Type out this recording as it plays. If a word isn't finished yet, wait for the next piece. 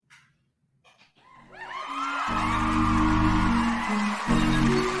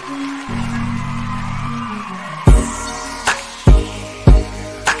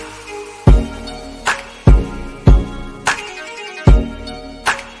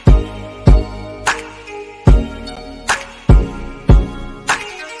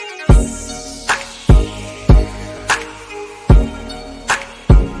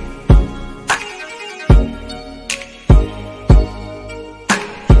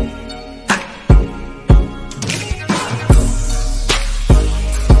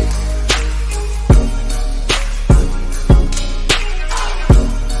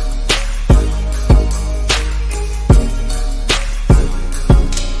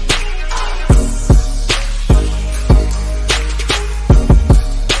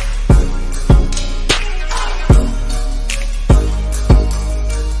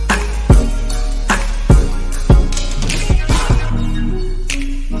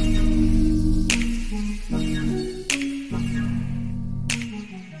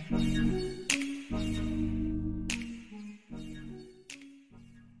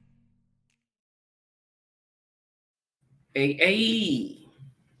Hey.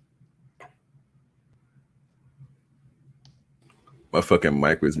 My fucking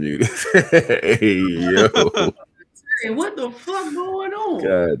mic was muted. Hey, yo. Hey, what the fuck going on?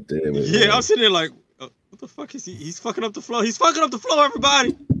 God damn it, Yeah, I'm man. sitting there like, what the fuck is he? He's fucking up the flow. He's fucking up the flow,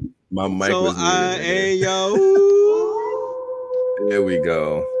 everybody. My mic So was muted, hey man. yo. There we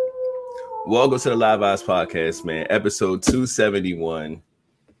go. Welcome to the Live Eyes Podcast, man. Episode 271.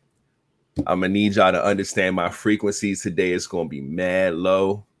 I'm going to need y'all to understand my frequencies today. It's going to be mad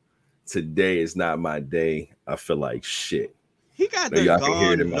low. Today is not my day. I feel like shit. He got No, the y'all can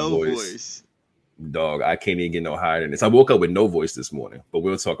hear it in gone my no voice. voice. Dog, I can't even get no higher than this. I woke up with no voice this morning, but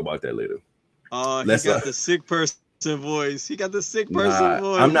we'll talk about that later. He got the sick person voice. He got the sick person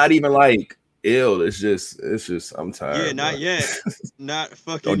voice. I'm not even like ill. It's just I'm tired. Yeah, not bro. yet. Not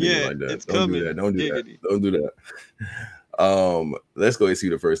fucking Don't do yet. me like that. It's Don't coming. do that. Don't do Giggity. that. Don't do that. Let's go and see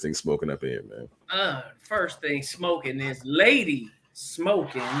the first thing smoking up in here, man. First thing smoking is lady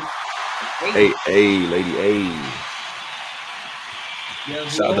smoking. Hey, lady, hey.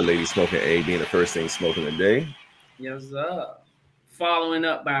 Yes, Shout out to lady smoking A being the first thing smoking today. Yes, sir. Following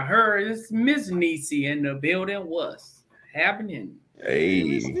up by her is Miss Niecy in the building. What's happening?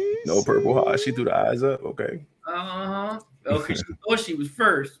 Hey, no purple heart. She threw the eyes up. Okay. Okay, she thought she was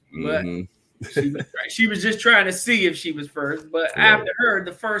first, but she was just trying to see if she was first. But after her,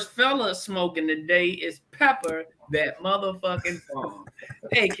 the first fella smoking today is Pepper, that motherfucking farm,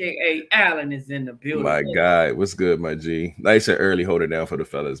 aka Allen, is in the building. My guy, what's good, my G? Nice and early, hold it down for the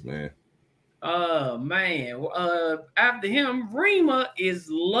fellas, man. Man. After him, Rima is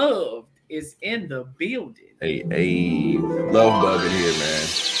loved is in the building. Hey, love bug in here, man.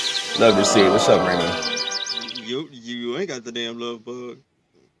 Love to see it. What's up, Rima? You ain't got the damn love bug.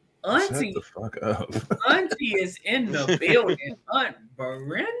 Auntie, shut the fuck up. Auntie is in the building. Aunt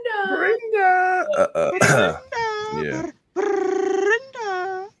Brenda. Yeah.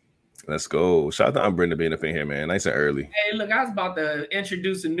 Let's go. Shout out to Aunt Brenda being up in here, man. Nice and early. Hey, look, I was about to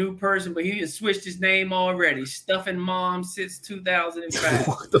introduce a new person, but he has switched his name already. Stuffing Mom since 2005.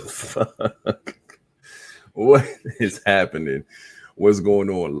 What the fuck? What is happening? What's going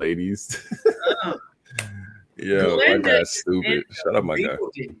on, ladies? Yo, my guy's stupid. Shut up, my guy.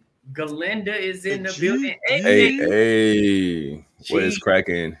 Galinda is in the building. Hey. What is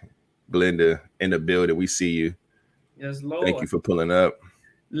cracking? Glenda in the building. We see you. Yes, Lord. Thank you for pulling up.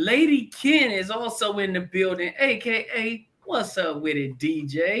 Lady Ken is also in the building, aka what's up with it,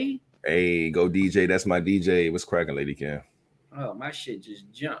 DJ? Hey, go DJ. That's my DJ. What's cracking, Lady Ken? Oh, my shit just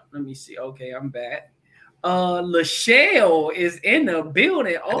jumped. Let me see. Okay, I'm back. Lachelle is in the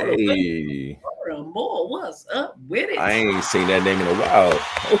building. Hey. More. What's up with it? I ain't seen that name in a while.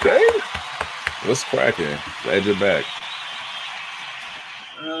 Okay. What's cracking? Glad you're back.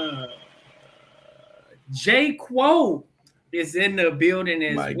 J Quo is in the building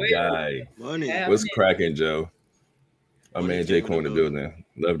as my well. Guy. What's cracking, Joe? My man J Quo in the building.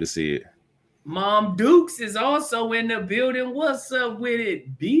 Love to see it. Mom Dukes is also in the building. What's up with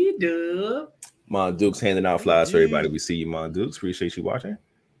it, B-Dub? Mom Dukes handing out flyers for everybody. We see you, Mom Dukes. Appreciate you watching.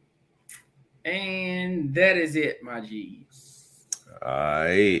 And that is it, my G's. All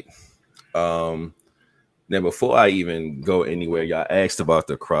right. Now, before I even go anywhere, y'all asked about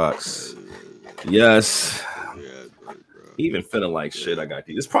the Crocs. Yes. Even feeling like shit, I got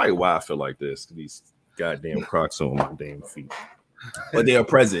these. It's probably why I feel like this. These goddamn Crocs on my damn feet. But they are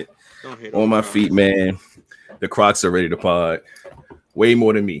present on my feet, man. The Crocs are ready to pod. Way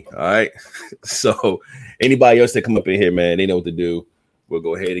more than me, all right? So anybody else that come up in here, man, they know what to do. We'll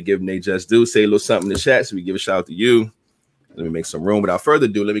go ahead and give them they just do. Say a little something in the chat so we give a shout out to you. Let me make some room. Without further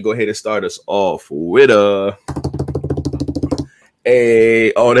ado, let me go ahead and start us off with a...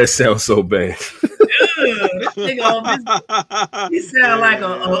 Hey, oh, that sounds so bad. He sound like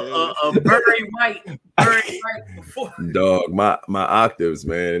a Barry White before. Dog, my octaves,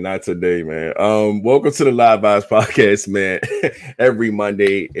 man. Not today, man. Welcome to the Live Vibes Podcast, man. Every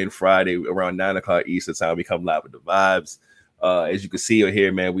Monday and Friday around 9 o'clock Eastern time, we come live with the vibes. As you can see or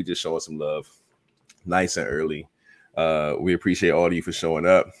hear, man, we just showing some love. Nice and early. We appreciate all of you for showing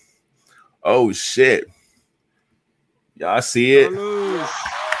up. Oh shit. Y'all see it?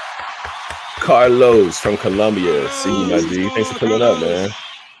 Carlos from Colombia. See you, my G. Thanks for pulling up, man.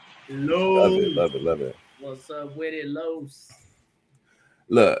 Love it. What's up with it, Los?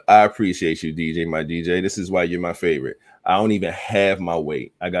 Look, I appreciate you, DJ, my DJ. This is why you're my favorite. I don't even have my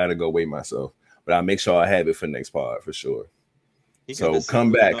weight. I gotta go weigh myself, but I'll make sure I have it for next part for sure. So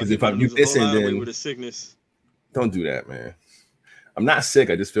come back, because if I do this and then with a sickness. Don't do that, man. I'm not sick.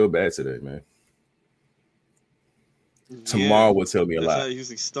 I just feel bad today, man. Tomorrow will tell me a lot. That's how it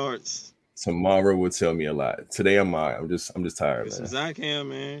usually starts. Tomorrow will tell me a lot. Today I'm all right. I'm just tired, Get some man. Zycam,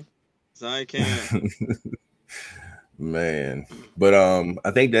 man. Zycam. Man. But I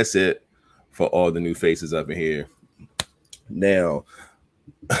think that's it for all the new faces up in here. Now,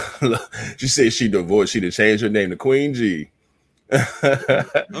 she said she divorced. She to change her name to Queen G.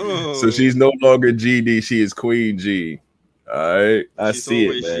 So she's no longer GD. She is Queen G. All right, I see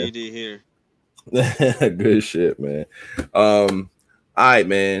it, man. GD here. Good shit, man. All right,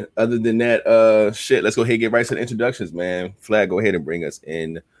 man. Other than that, shit, let's go ahead and get right to the introductions, man. Flag, go ahead and bring us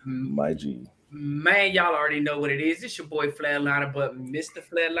in, my G. Man, y'all already know what it is. It's your boy Flatliner, but Mr.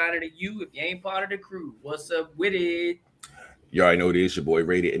 Flatliner to you if you ain't part of the crew. What's up with it? You already know it is your boy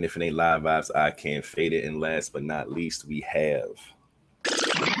Rated, and if it ain't live vibes, I can't fade it. And last but not least, we have.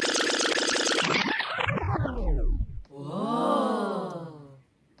 Whoa.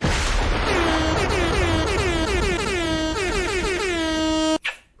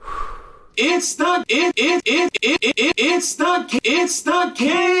 It's the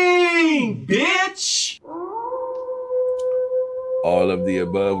king, bitch. All of the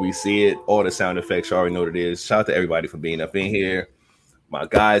above, we see it. All the sound effects, you already know what it is. Shout out to everybody for being up in here. My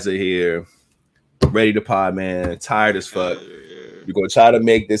guys are here, ready to pod, man. Tired as fuck. We're gonna try to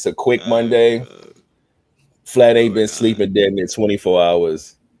make this a quick Monday. Flat ain't been sleeping dead near 24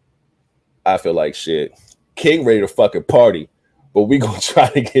 hours. I feel like shit. King ready to fucking party, but we gonna try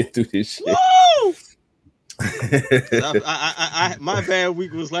to get through this shit. Woo! My bad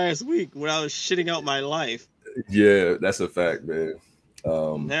week was last week when I was shitting out my life. Yeah, that's a fact, man.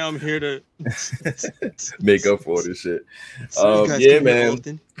 Now I'm here to make up for this shit. Yeah, man.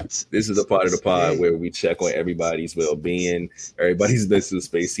 This is a part of the pod where we check on everybody's well-being, everybody's mental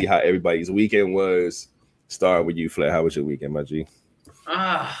space, see how everybody's weekend was. Start with you, Flat. How was your weekend, my G?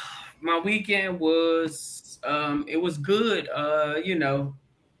 My weekend was it was good. The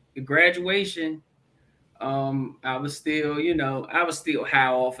graduation. I was still high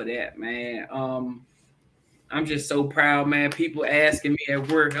off of that, man. I'm just so proud, man. People asking me at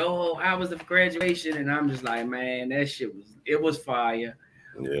work, "Oh, how was the graduation?" And I'm just like, man, that shit was fire.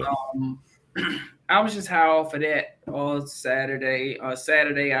 Yeah. I was just high off of that all Saturday.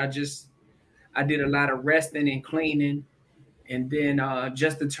 Saturday, I did a lot of resting and cleaning, and then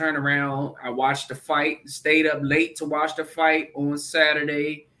just to turn around, I watched the fight. Stayed up late to watch the fight on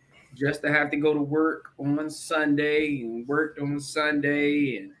Saturday, just to have to go to work on Sunday, and worked on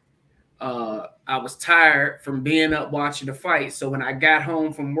Sunday, and I was tired from being up watching the fight. So when I got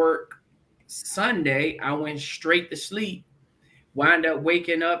home from work Sunday, I went straight to sleep. Wound up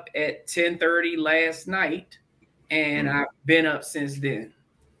waking up at 10:30 last night, and I've been up since then.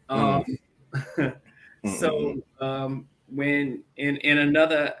 So when in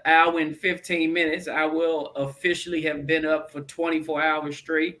another hour and 15 minutes, I will officially have been up for 24 hours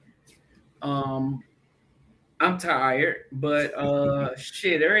straight. I'm tired, but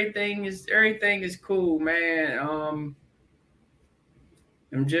shit, everything is cool, man.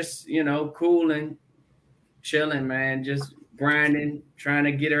 I'm just, cooling, chilling, man, just grinding, trying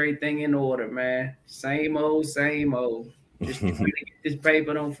to get everything in order, man. Same old. Just trying to get this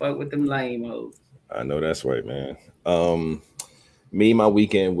paper, don't fuck with them lame hoes. I know that's right, man. My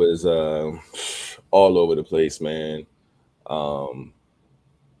weekend was all over the place, man.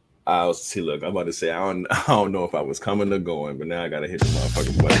 Look, I'm about to say I don't know if I was coming or going, but now I gotta hit the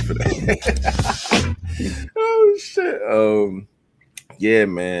motherfucking button for that. Oh shit. Yeah,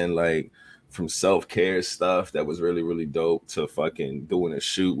 man, like from self-care stuff that was really, really dope to fucking doing a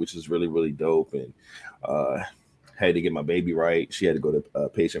shoot, which is really, really dope. And had to get my baby right. She had to go to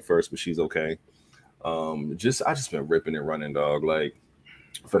patient first, but she's okay. I just been ripping and running, dog, like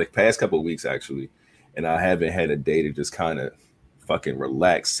for the past couple of weeks actually. And I haven't had a day to just kind of fucking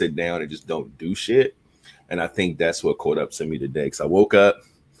relax, sit down, and just don't do shit. And I think that's what caught up to me today. Cause I woke up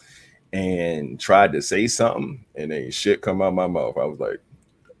and tried to say something and then shit come out my mouth. I was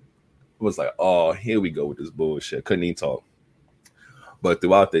like, oh, here we go with this bullshit. Couldn't even talk. But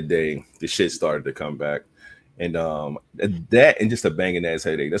throughout the day, the shit started to come back. And that and just a banging ass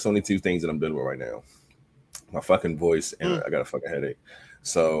headache. That's only two things that I'm dealing with right now. My fucking voice and I got a fucking headache.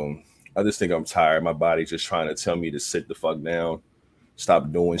 So I just think I'm tired. My body's just trying to tell me to sit the fuck down,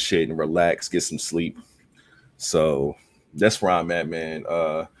 stop doing shit and relax, get some sleep. So that's where I'm at, man.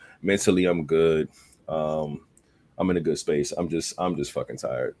 Mentally, I'm good. I'm in a good space. I'm just fucking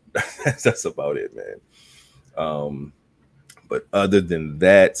tired. That's about it, man. But other than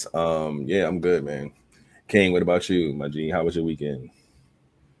that, yeah, I'm good, man. King, what about you, my G? How was your weekend?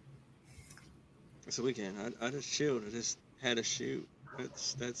 It's a weekend. I just chilled. I just had a shoot.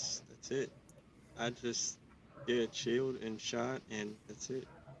 That's it. I just chilled and shot, and that's it.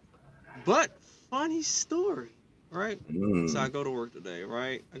 But funny story, right? So I go to work today,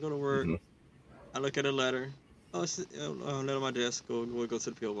 right? I go to work. I look at a letter. Oh, it's a letter on my desk. Go to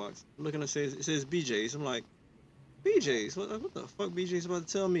the PO box. I'm looking, it says BJ's. I'm like, BJ's? What the fuck BJ's about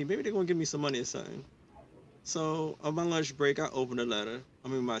to tell me? Maybe they're gonna give me some money or something. So on my lunch break, I open the letter.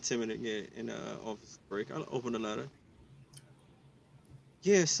 I'm in my 10-minute office break. I open the letter.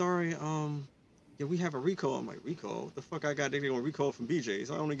 Yeah, sorry. Yeah, we have a recall. I'm like, recall? What the fuck I got? They're gonna recall from BJ's.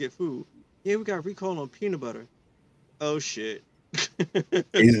 I only get food. Yeah, we got a recall on peanut butter. Oh shit.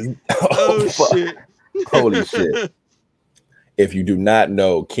 Oh shit. Holy shit. If you do not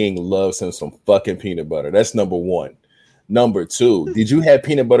know, King loves him some fucking peanut butter. That's number one. Number two, did you have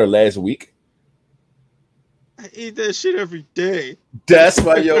peanut butter last week? I eat that shit every day. That's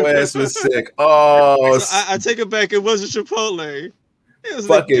why your ass was sick. Oh, so I take it back. It wasn't Chipotle. It was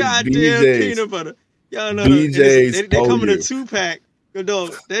fucking the goddamn BJ's. peanut butter. Y'all know BJ's. They come in a 2-pack.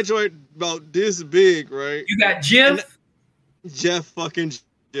 Dog, that joint about this big, right? You got Jeff. Jeff fucking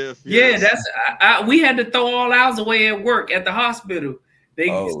Jeff. Yes. Yeah, that's we had to throw all ours away at work at the hospital. They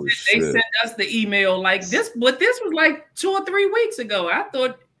sent us the email like this, but this was like 2 or 3 weeks ago. I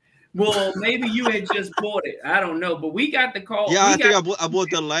thought, well, maybe you had just bought it. I don't know, but we got the call. Yeah, I think I bought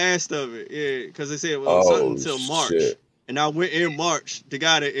the last of it. Yeah, because they said it was something until March, and I went in March to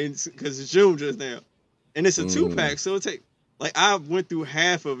got it because it's June just now, and it's a 2-pack, so it take like I went through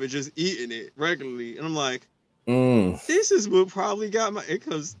half of it just eating it regularly, and I'm like, this is what probably got my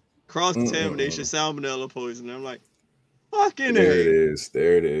because cross contamination, salmonella poisoning. I'm like, fucking there it is.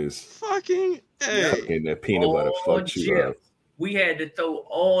 There it is. Fucking fucking that peanut butter fucked you up. We had to throw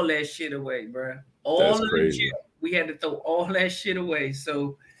all that shit away, bro. That's crazy. We had to throw all that shit away.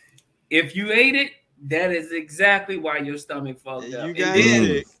 So if you ate it, that is exactly why your stomach fucked up. You got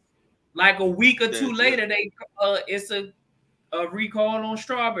it. Like a week or two later, it's a recall on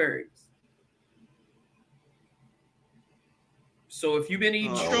strawberries. So if you've been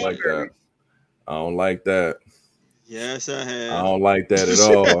eating strawberries, I don't like that. Yes, I have. I don't like that at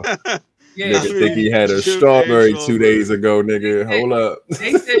all. Yeah, nigga think he had a strawberry 2 days ago, nigga. Hold up.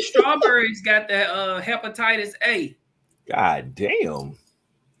 They said strawberries got the hepatitis A. God damn.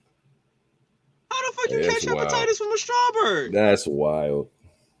 How the fuck you catch hepatitis from a strawberry? That's wild.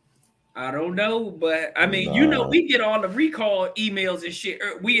 I don't know, but I mean, you know, we get all the recall emails and shit.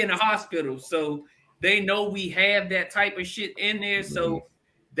 We in the hospital, so they know we have that type of shit in there, so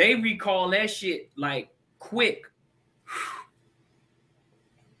they recall that shit like quick.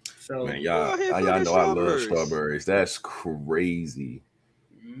 So man, y'all know I love strawberries. That's crazy.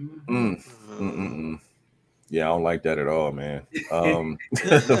 Yeah, I don't like that at all, man.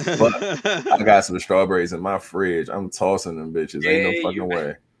 But I got some strawberries in my fridge. I'm tossing them bitches. Ain't no fucking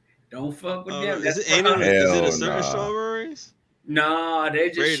way. Don't fuck with them. Is it a certain strawberries? Nah, they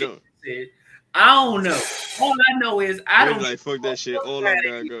just shit. I don't know. All I know is I don't like fuck that shit. All I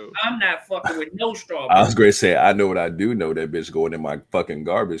gotta go. I'm not fucking with no strawberries. I was going to say I know what I do know. That bitch going in my fucking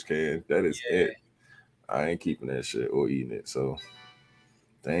garbage can. That is it. I ain't keeping that shit or eating it. So,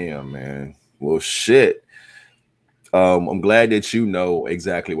 damn, man. Well, shit. I'm glad that you know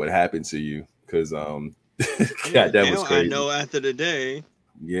exactly what happened to you because God, that was crazy. I know after the day.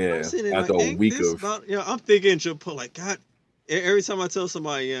 Yeah, after a week of. I'm thinking Chipotle. Like God. Every time I tell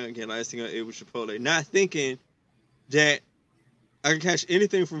somebody young again, last thing I ate was Chipotle, not thinking that I can catch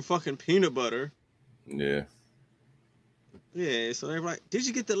anything from fucking peanut butter. Yeah. Yeah, so they're like, did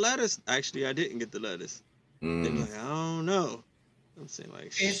you get the lettuce? Actually, I didn't get the lettuce. They're like, I don't know. I'm saying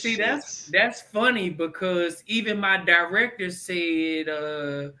like, and see, that's funny because even my director said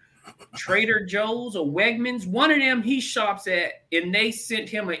Trader Joe's or Wegmans, one of them he shops at, and they sent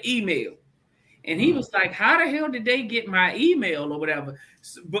him an email. And he was like, how the hell did they get my email or whatever?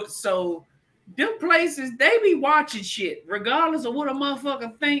 So them places, they be watching shit, regardless of what a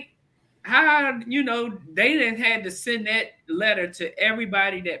motherfucker think. How, they done had to send that letter to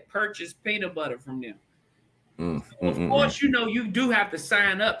everybody that purchased peanut butter from them. Of course, you do have to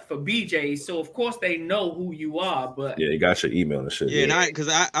sign up for BJ. So, of course, they know who you are. But yeah, you got your email and shit. Yeah, and I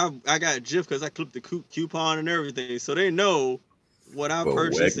got Jif because I clipped the coupon and everything. So they know what I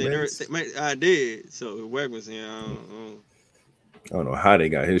purchased and everything. I did. So Wegmans, I don't know how they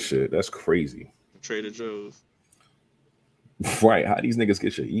got his shit. That's crazy. Trader Joe's. Right. How these niggas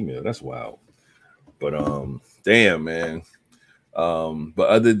get your email? That's wild. But damn, man. But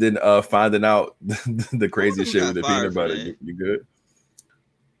other than finding out the crazy shit with the peanut butter, you good?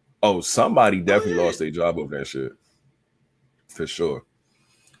 Oh, somebody definitely lost their job over that shit. For sure.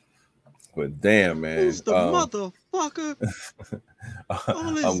 But damn, man. Who's the motherfucker?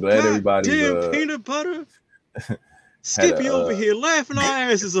 I'm glad everybody's peanut butter. Skippy over here laughing our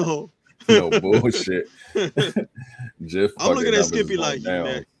asses off. No bullshit. Jif I'm looking at fucking Skippy numbers like, is you going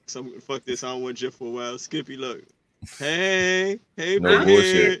down. next. So fuck this. I don't want Jif for a while. Skippy, look. Hey, No big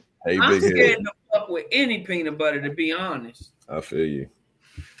bullshit. head. Hey, I'm big head. scared to fuck with any peanut butter, to be honest. I feel you.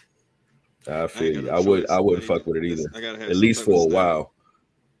 I feel ain't got you. no I wouldn't choice. fuck with it either. I gotta have At some least type for of a snack. while.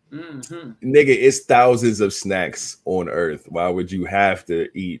 Mm-hmm. Nigga, it's thousands of snacks on Earth. Why would you have to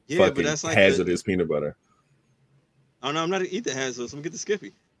eat Yeah, but fucking that's like hazardous peanut butter? Oh no, I'm not gonna eat the Hazels. I'm gonna get the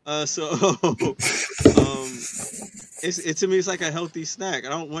Skippy. It's to me, it's like a healthy snack. I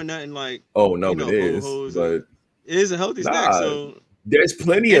don't want nothing like Oh no, you know, it is. ho-hos But it is a healthy snack. So there's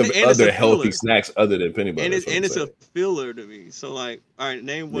plenty And- of and it's a other healthy filler. snacks other than peanut butter. and that's what I'm it's a saying. filler to me. So like, all right,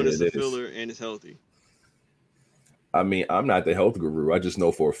 name one Yeah, that's it a is. filler and it's healthy. I mean, I'm not the health guru. I just know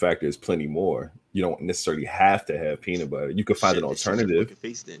for a fact there's plenty more. You don't necessarily have to have peanut butter. You can find an Shut your alternative. fucking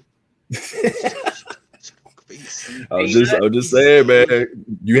face then. Face. I'm just saying, man.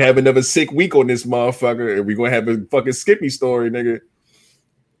 You have another sick week on this motherfucker, and we're gonna have a fucking Skippy story, nigga.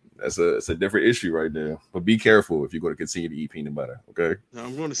 It's a different issue right there. But be careful if you're going to continue to eat peanut butter. Okay. No,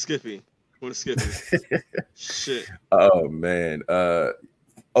 I'm going to Skippy. Shit. Oh man.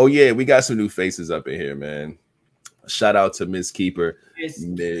 Oh yeah, we got some new faces up in here, man. Shout out to Miss Keeper. Miss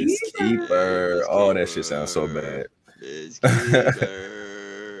Keeper. Oh, that shit sounds so bad. Miss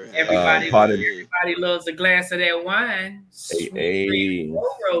Keeper. Everybody loves a glass of that wine. Hey.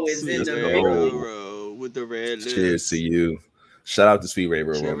 Roro is in the Sweet building. Roro with the red lips. Cheers to you. Shout out to Sweet Ray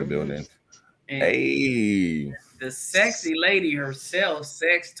Roro in the building. And Hey. the sexy lady herself,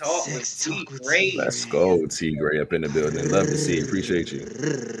 Sex Talk with T Gray. Let's go, T Gray up in the building. Love to see you. Appreciate you.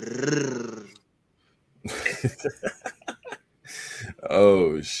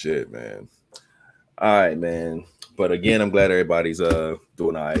 Oh shit, man. All right, man. But again, I'm glad everybody's doing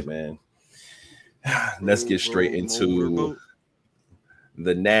all right, man. Let's get straight into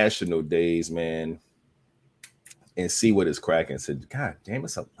the national days, man, and see what is cracking. So, God damn,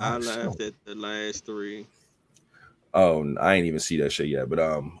 it's a I laughed at the last three. Oh, I ain't even see that shit yet. But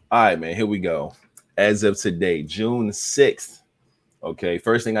all right, man, here we go. As of today, June 6th. Okay,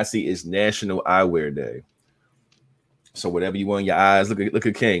 first thing I see is National Eyewear Day. So whatever you want in your eyes, look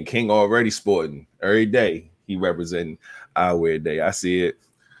at King. King already sporting every day. He representing Eyewear Day. I see it.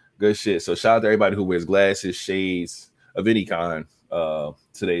 Good shit. So shout out to everybody who wears glasses, shades of any kind.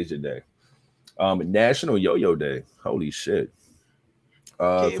 Today's your day. National Yo-Yo Day. Holy shit.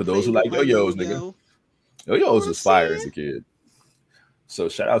 For those who like yo-yos, nigga. Yo-yos was fire as a kid. So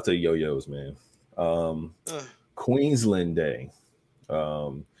shout out to yo-yos, man. Queensland Day.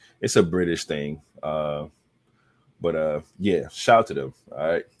 It's a British thing. But yeah, shout out to them. All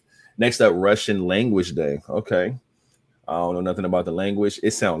right. Next up, Russian Language Day. Okay. I don't know nothing about the language.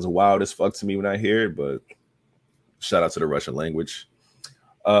 It sounds wild as fuck to me when I hear it, but shout out to the Russian language.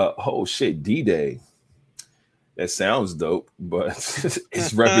 Oh shit, D-Day. That sounds dope, but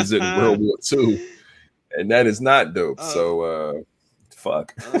it's representing World War II. And that is not dope. So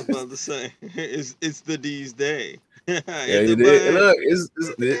fuck. I was about to say it's the D's day. Yeah, it is.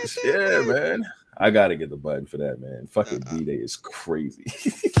 Look, it's yeah, man. I gotta get the button for that, man. Fucking D-Day is crazy.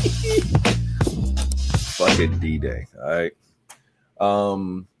 Fucking D-Day. All right.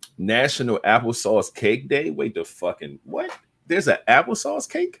 National Applesauce Cake Day. Wait, the fucking what? There's an applesauce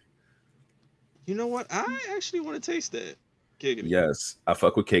cake? You know what? I actually want to taste that. Giggity. Yes, I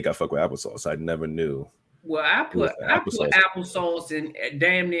fuck with cake. I fuck with applesauce. I never knew. Well, I put applesauce in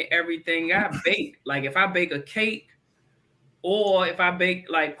damn near everything I bake. Like if I bake a cake or if I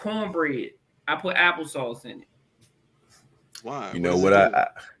bake like cornbread, I put applesauce in it. Why? You know what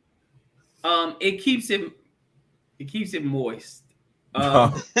it keeps it moist.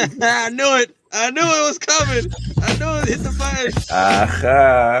 I knew it. I knew it was coming. I knew it hit the button.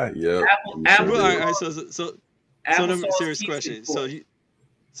 Aha. Yep. All right. So let me serious question.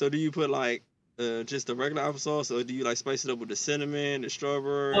 So do you put like just the regular applesauce, or do you like spice it up with the cinnamon, the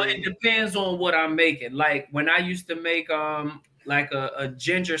strawberry? Well, it depends on what I'm making. Like when I used to make like a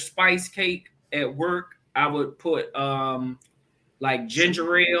ginger spice cake at work, I would put like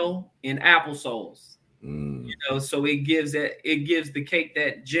ginger ale in applesauce. You know, so it gives the cake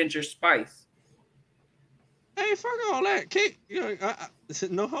that ginger spice. Hey, fuck all that cake. You know, I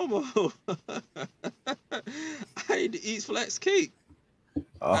no homo. I need to eat Flex cake.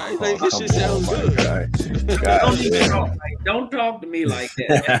 Oh, like, this shit sounds good. Don't talk to me like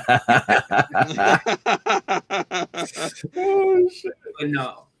that. Oh shit! But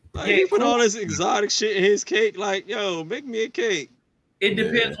no, like, he put all this exotic shit in his cake. Like, yo, make me a cake. It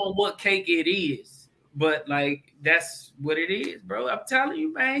depends on what cake it is, but like that's what it is, bro. I'm telling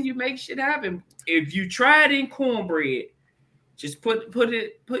you, man. You make shit happen. If you try it in cornbread, Just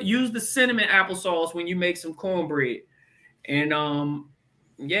use the cinnamon applesauce when you make some cornbread, and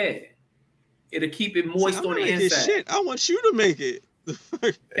yeah, it'll keep it moist on the inside. Shit. I want you to make it.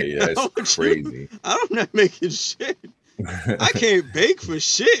 Hey, that's crazy. I'm not making shit. I can't bake for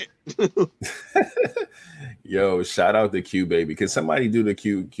shit. Yo, shout out to Q Baby. Can somebody do the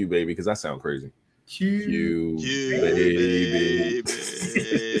Q Baby? Because I sound crazy. Q Baby.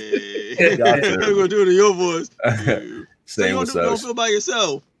 I'm gonna do it in your voice. Saying what's up. Don't feel by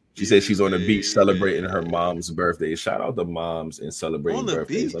yourself. She said she's on the beach celebrating her mom's birthday. Shout out to moms and celebrating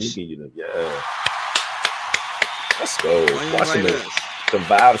birthdays. Let me give you the Let's go. Watching the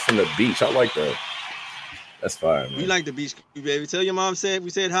vibes from the beach. I like that. That's fine, man. We like the beach, baby. Tell your mom we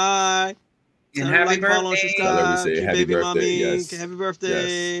said hi. And happy birthday. Happy birthday. Mommy. Yes. Happy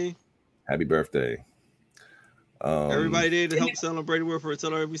birthday. Yes. Happy birthday. Everybody there to help celebrate with her.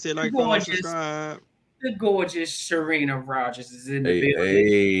 Tell her we said like, follow, subscribe. The gorgeous Serena Rogers is in the building.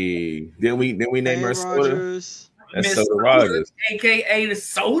 Hey, didn't we name her Soda? That's Soda Rogers, aka the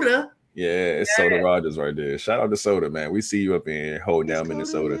Soda. Yeah, it's Soda Rogers right there. Shout out to Soda, man. We see you up in holding down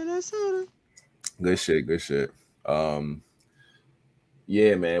Minnesota. Good shit.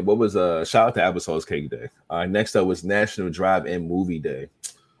 Yeah, man. What was shout out to Applesauce Cake Day. Next up was National Drive-In Movie Day.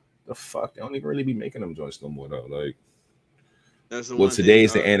 The fuck? They don't even really be making them joints no more though. Like, today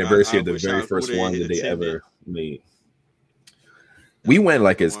is the anniversary of the very first one that they ever made. We went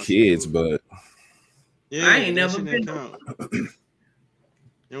like as kids, but I ain't never been. You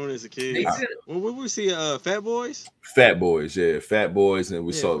know, as a kid, when we see Fat Boys? Fat Boys, yeah, Fat Boys, and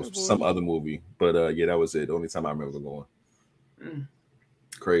we saw some other movie, but yeah, that was it. The only time I remember going.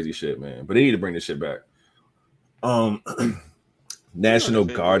 Crazy shit, man. But they need to bring this shit back. National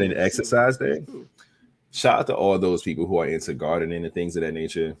Garden Exercise Day. Shout out to all those people who are into gardening and things of that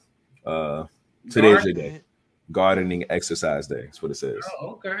nature. Today's your day. Gardening Exercise Day. That's what it says.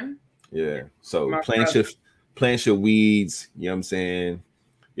 Oh, okay. Yeah. So plant your weeds, you know what I'm saying?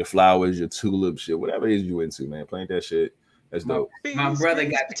 Your flowers, your tulips, your whatever it is you into, man. Plant that shit. That's dope. My brother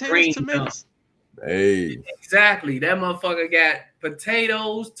got the green thumb. Hey. Exactly. That motherfucker got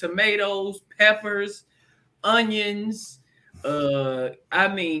potatoes, tomatoes, peppers, onions. I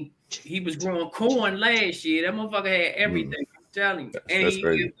mean, he was growing corn last year. That motherfucker had everything. I'm telling you. And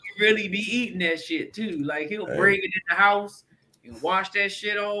he really be eating that shit too. Like, he'll bring it in the house and wash that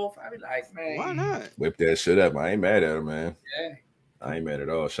shit off. I be like, man, why not? Whip that shit up. I ain't mad at him, man. Yeah. I ain't mad at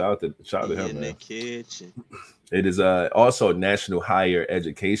all. Shout out to him, man. The kitchen. It is also National Higher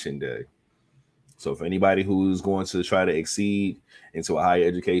Education Day. So for anybody who's going to try to exceed into a higher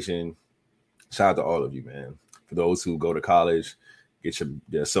education, shout out to all of you, man. For those who go to college, get your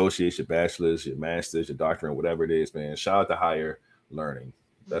associates, your bachelor's, your master's, your doctorate, whatever it is, man. Shout out to higher learning.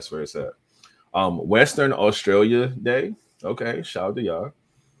 That's where it's at. Western Australia Day. Okay, shout out to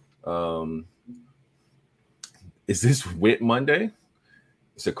y'all. Is this Whit Monday?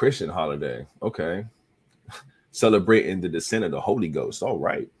 It's a Christian holiday. Okay. Celebrating the descent of the Holy Ghost. All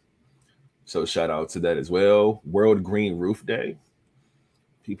right. So shout out to that as well. World Green Roof Day.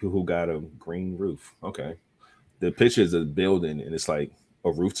 People who got a green roof. Okay. The picture is a building and it's like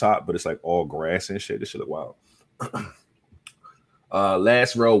a rooftop, but it's like all grass and shit. This shit look wild.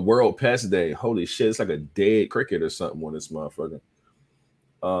 Last row, World Pest Day. Holy shit, it's like a dead cricket or something on this motherfucker.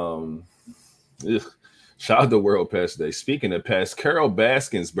 Shout out to World Pest Day. Speaking of pests, Carol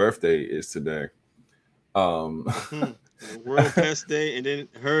Baskin's birthday is today. World Pest Day and then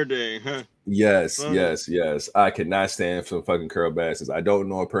her day, huh? Yes. I cannot stand for fucking Carol Baskins. I don't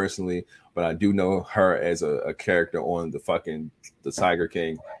know her personally, but I do know her as a character on the Tiger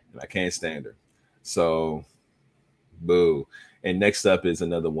King, and I can't stand her. So, boo. And next up is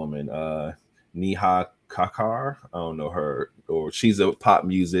another woman, Neha Kakkar. I don't know her, or she's a pop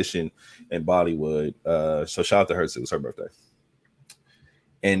musician in Bollywood. So shout out to her too. It's her birthday.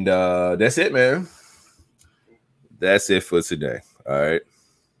 And that's it, man. That's it for today. All right.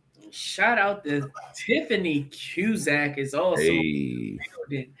 Shout out to Tiffany Cusack is also TQ.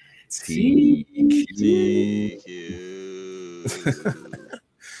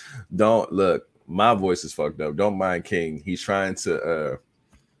 Don't look. My voice is fucked up. Don't mind King. He's trying to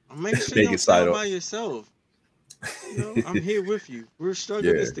make sure you don't sound by yourself. You know, I'm here with you. We're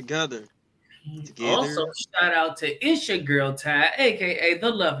struggling this together. Also, shout out to It's Your Girl Ty, aka the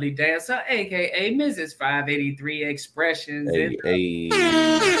Lovely Dancer, aka Mrs. 583 Expressions. In the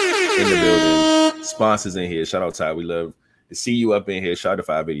building. Sponsors in here. Shout out Ty. We love to see you up in here. Shout out to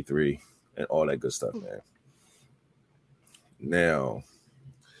 583 and all that good stuff, man. Now,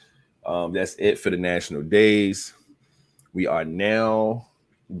 that's it for the national days. We are now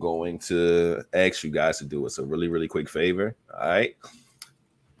going to ask you guys to do us a really, really quick favor. All right.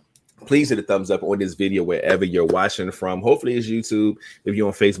 Please hit a thumbs up on this video wherever you're watching from. Hopefully it's YouTube. If you're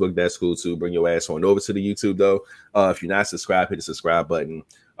on Facebook, that's cool too. Bring your ass on over to the YouTube though. If you're not subscribed, hit the subscribe button.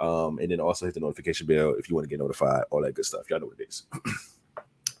 And then also hit the notification bell if you want to get notified, all that good stuff. Y'all know what it is.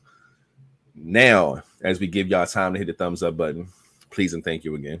 Now, as we give y'all time to hit the thumbs up button, please and thank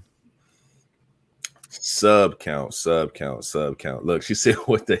you again. Sub count. Look, she said,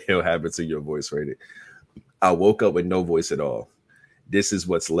 what the hell happened to your voice rating? I woke up with no voice at all. This is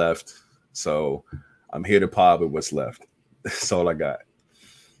what's left. So I'm here to pod with what's left. That's all I got.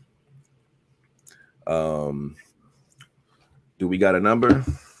 Do we got a number?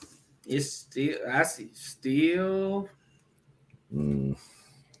 It's still, I see, still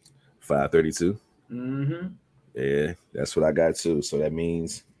 532. Mm-hmm. Yeah, that's what I got too. So that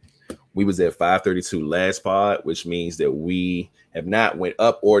means we was at 532 last pod, which means that we have not went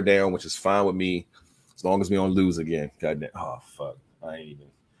up or down, which is fine with me as long as we don't lose again. God damn. Oh, fuck. I ain't even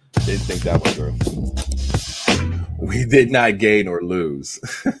didn't think that one through. We did not gain or lose.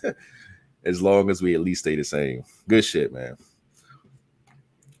 As long as we at least stay the same. Good shit, man.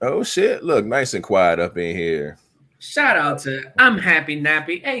 Oh shit. Look, nice and quiet up in here. Shout out to I'm Happy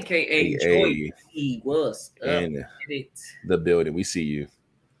Nappy, aka Joy. He was up in the building. We see you.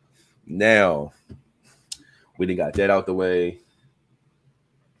 Now, we done got that out the way.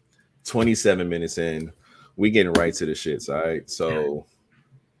 27 minutes in. We getting right to the shits, all right? So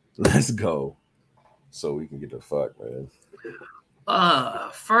let's go. So we can get the fuck, man.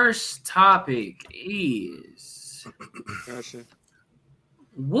 First topic is Gotcha.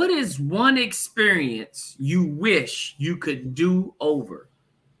 what is one experience you wish you could do over?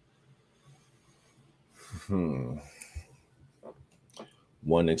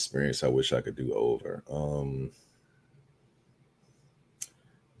 One experience I wish I could do over.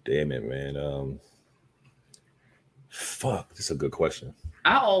 Damn it, man. Fuck, this is a good question.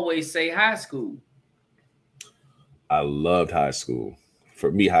 I always say high school. I loved high school.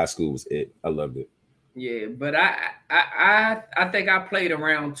 For me, high school was it. I loved it. Yeah, but I think I played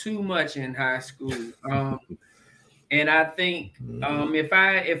around too much in high school. And I think if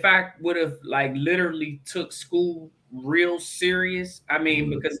I would have like literally took school real serious, I mean,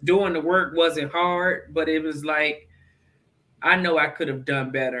 because doing the work wasn't hard, but it was like I know I could have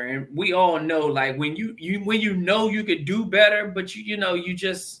done better. And we all know, like when you know you could do better, but you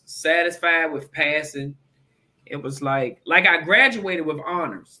just satisfied with passing. It was like I graduated with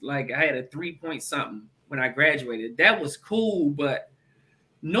honors. Like I had a 3-point something when I graduated. That was cool, but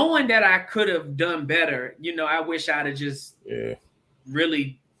knowing that I could have done better, I wish I'd have just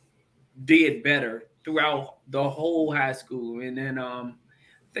really did better throughout the whole high school. And then I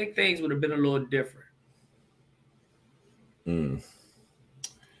think things would have been a little different.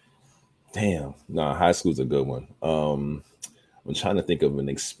 Damn. Nah, high school's a good one. I'm trying to think of an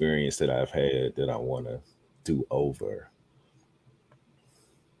experience that I've had that I want to do over.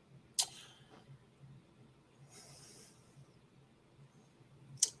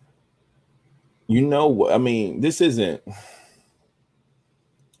 You know what? I mean, this isn't.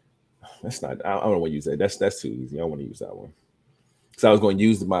 That's not. I don't want to use that. That's too easy. I don't want to use that one. Because I was going to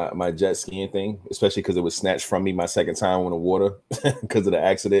use my jet skiing thing, especially because it was snatched from me my second time on the water because of the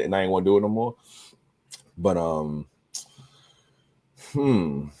accident, and I ain't want to do it no more. But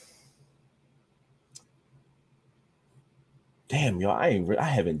damn, y'all, I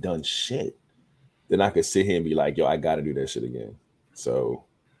haven't done shit. Then I could sit here and be like, yo, I got to do that shit again. So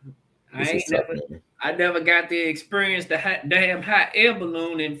I never got to experience the damn hot air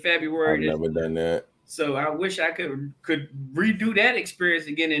balloon in February. I've never done that. So I wish I could redo that experience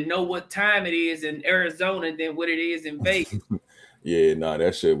again and know what time it is in Arizona than what it is in Vegas. Yeah, nah,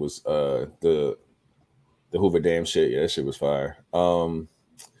 that shit was the Hoover Dam shit. Yeah, that shit was fire.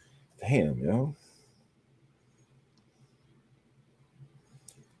 Damn, yo.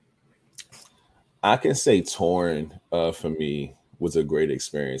 I can say touring for me was a great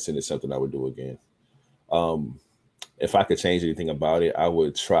experience, and it's something I would do again. If I could change anything about it, I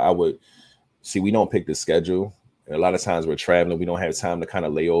would see. We don't pick the schedule, and a lot of times we're traveling. We don't have time to kind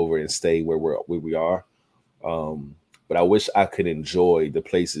of lay over and stay where we are. But I wish I could enjoy the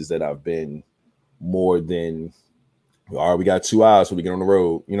places that I've been more than. All right, we got 2 hours when we get on the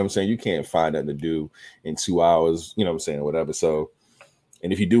road. You know what I'm saying? You can't find nothing to do in 2 hours. You know what I'm saying? Whatever. So,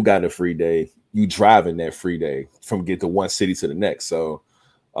 and if you do got a free day, you driving that free day from get to one city to the next. So,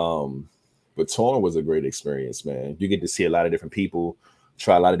 but touring was a great experience, man. You get to see a lot of different people,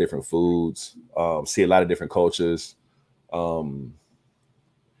 try a lot of different foods, see a lot of different cultures.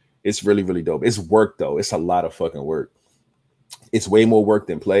 It's really, really dope. It's work though. It's a lot of fucking work. it's way more work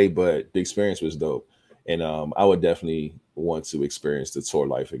than play, but the experience was dope. And I would definitely want to experience the tour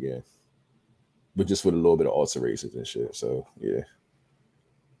life again, but just with a little bit of alterations and shit. So yeah.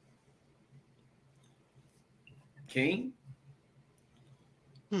 King.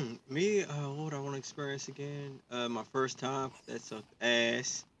 Me, what would I want to experience again? My first time. That sucked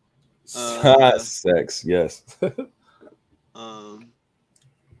ass. Sex, yes.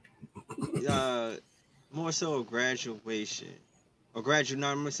 More so graduation or graduate.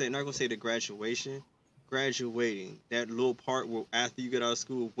 Not gonna say the graduation. Graduating, that little part where after you get out of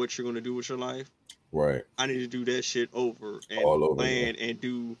school, what you're gonna do with your life. Right. I need to do that shit over and all over plan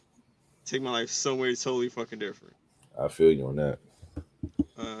and take my life somewhere totally fucking different. I feel you on that.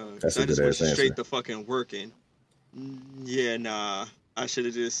 That's I just went straight to fucking working. Yeah, nah. I should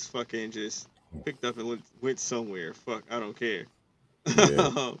have just fucking just picked up and went somewhere. Fuck, I don't care.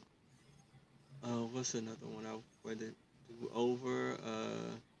 Yeah. What's another one I went to do over?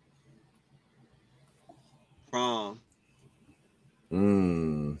 Prom.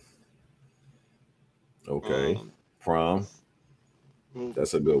 Okay. Prom.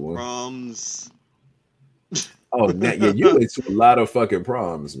 That's a good one. Proms. Oh, yeah, you went to a lot of fucking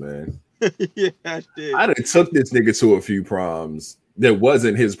proms, man. Yeah, I did. I done took this nigga to a few proms. That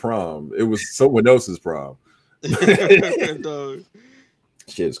wasn't his prom. It was someone else's prom.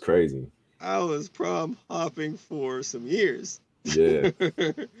 Shit's crazy. I was prom hopping for some years. Yeah.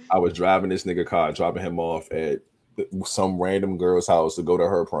 I was driving this nigga car, dropping him off at some random girl's house to go to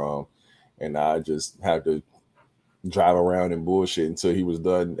her prom. And I just had to drive around and bullshit until he was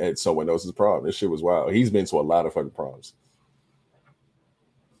done at someone else's prom. This shit was wild. He's been to a lot of fucking proms.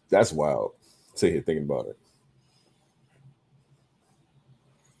 That's wild. Sit here thinking about it.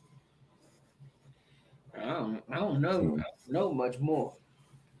 I don't know. I don't know much more.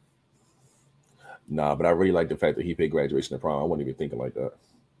 Nah, but I really like the fact that he paid graduation and prom. I wasn't even thinking like that.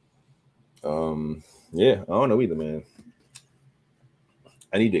 Yeah, I don't know either, man.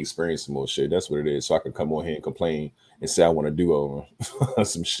 I need to experience some more shit. That's what it is. So I can come on here and complain and say I want to do over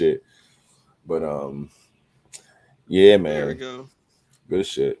some shit. But yeah, man. There we go. Good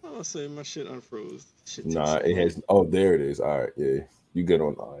shit. I'll say my shit unfroze. Shit nah, it has. Oh, there it is. All right, yeah. You good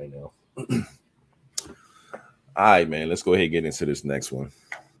on all right now. All right, man. Let's go ahead and get into this next one.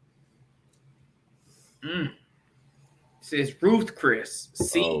 It says Ruth Chris.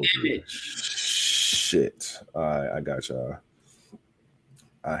 See image. Shit. All right, I got y'all.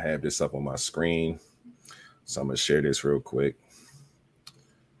 I have this up on my screen, so I'm gonna share this real quick.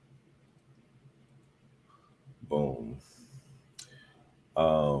 Boom.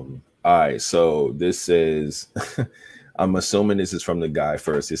 All right, so this says I'm assuming this is from the guy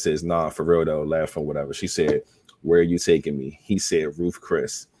first. It says, nah, for real though, laughing, whatever. She said, where are you taking me? He said, Ruth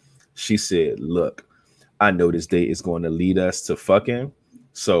Chris. She said, look, I know this date is going to lead us to fucking.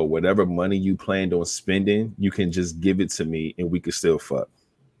 So whatever money you planned on spending, you can just give it to me and we can still fuck.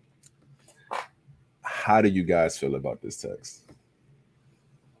 How do you guys feel about this text?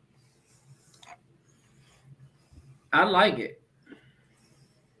 I like it.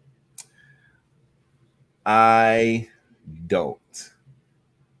 I don't.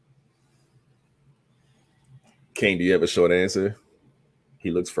 King, do you have a short answer? He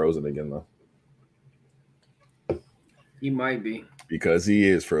looks frozen again, though. He might be. Because he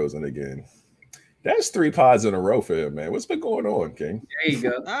is frozen again. That's 3 pods in a row for him, man. What's been going on, King? There you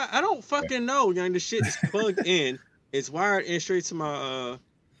go. I don't fucking know, young. The shit is plugged in. It's wired in straight to my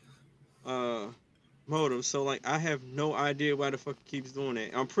modem. So like I have no idea why the fuck it keeps doing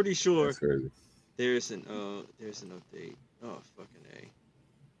that. I'm pretty sure there's an update. Oh fucking A.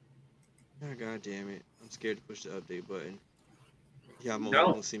 Oh, god damn it. I'm scared to push the update button. Yeah, I'm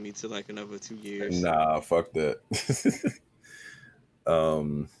won't see me till like another 2 years. Nah, fuck that.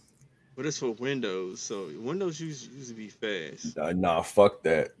 But it's for Windows, so Windows usually be fast. Nah, fuck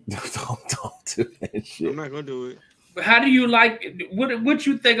that. Don't do that shit. I'm not gonna do it. But how do you like what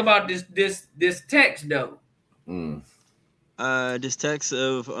you think about this text though? This text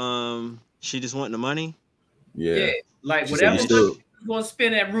of she just wanting the money. Yeah, like she whatever you're gonna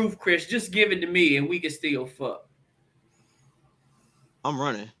spend at Ruth Chris, just give it to me and we can still fuck. I'm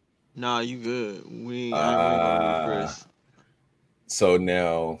running. Nah, you good. We ain't Chris. So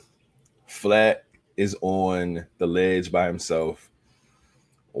now Flat is on the ledge by himself.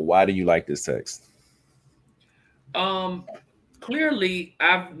 Why do you like this text? Clearly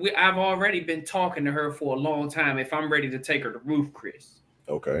I've already been talking to her for a long time if I'm ready to take her to Ruth Chris.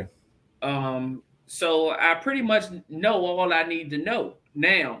 Okay. So I pretty much know all I need to know.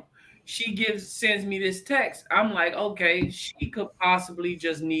 Now, she sends me this text. I'm like, okay, she could possibly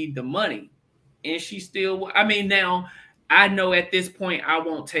just need the money. And she still, I mean, now I know at this point I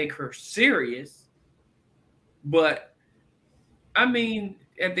won't take her serious. But I mean,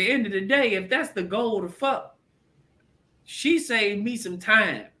 at the end of the day, if that's the goal to fuck, she saved me some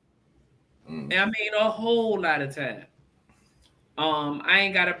time. And I mean a whole lot of time. I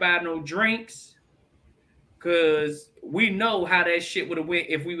ain't gotta buy no drinks. Cause we know how that shit would have went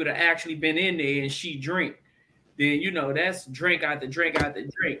if we would have actually been in there and she drink. Then that's drink after drink after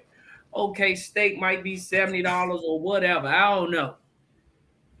drink. Okay, steak might be $70 or whatever. I don't know.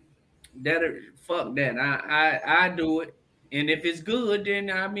 Fuck that. I do it. And if it's good,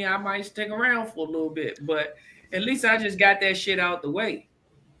 then I mean I might stick around for a little bit. But at least I just got that shit out the way.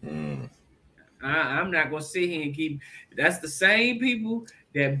 I'm not gonna sit here and keep. That's the same people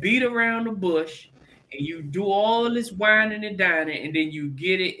that beat around the bush. And you do all this whining and dining, and then you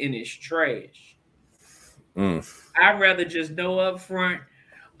get it, and it's trash. I'd rather just know up front,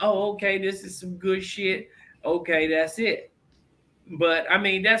 oh, okay, this is some good shit. Okay, that's it. But, I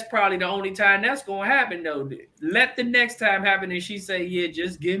mean, that's probably the only time that's going to happen, though. Let the next time happen, and she say, yeah,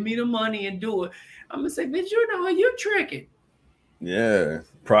 just give me the money and do it. I'm going to say, bitch, you're tricking. Yeah,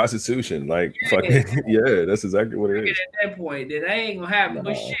 prostitution, like fucking yeah, that's exactly what it is. At that point, that ain't gonna happen. Nah.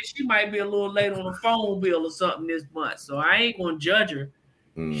 But shit, she might be a little late on the phone bill or something this month, so I ain't gonna judge her.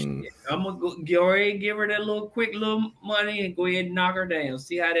 Shit, I'm gonna go ahead and give her that quick little money and go ahead and knock her down.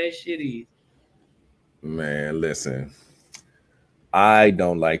 See how that shit is. Man, listen, I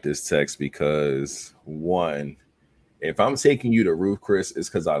don't like this text because one, if I'm taking you to Ruth Chris, it's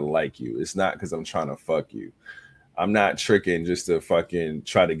because I like you. It's not because I'm trying to fuck you. I'm not tricking just to fucking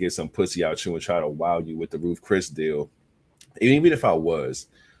try to get some pussy out you and try to wow you with the Ruth Chris deal. Even if I was,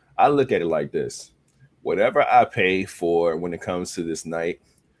 I look at it like this. Whatever I pay for when it comes to this night,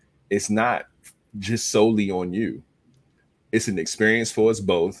 it's not just solely on you. It's an experience for us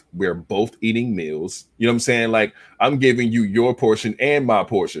both. We're both eating meals. You know what I'm saying? Like, I'm giving you your portion and my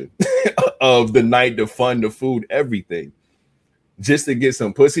portion of the night, the fun, the food, everything. Just to get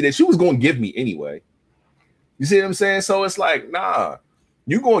some pussy that she was going to give me anyway. You see what I'm saying? So it's like, nah,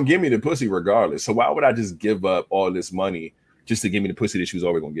 you're going to give me the pussy regardless. So why would I just give up all this money just to give me the pussy that she was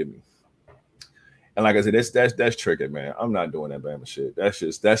already going to give me? And like I said, that's tricky, man. I'm not doing that Bama shit.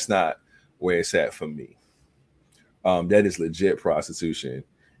 That's not where it's at for me. That is legit prostitution.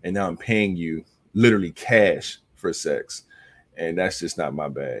 And now I'm paying you literally cash for sex. And that's just not my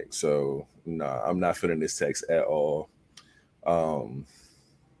bag. So nah, I'm not feeling this text at all.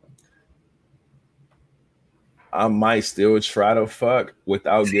 I might still try to fuck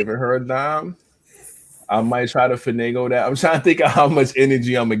without giving her a dime. I might try to finagle that. I'm trying to think of how much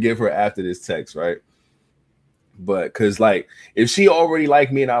energy I'm gonna give her after this text, right? But because like if she already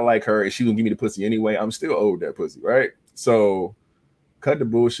like me and I like her and she gonna give me the pussy anyway, I'm still owed that pussy, right? So cut the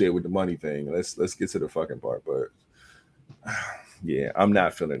bullshit with the money thing. Let's get to the fucking part. But yeah, I'm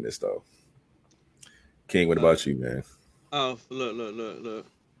not feeling this though. King, what about you, man? Oh, look.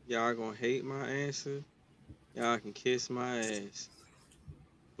 Y'all gonna hate my answer. Y'all can kiss my ass.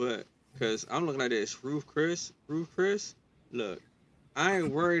 But, because I'm looking at this, Ruth Chris, look, I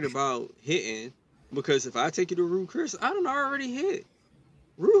ain't worried about hitting, because if I take you to Ruth Chris, I done already hit.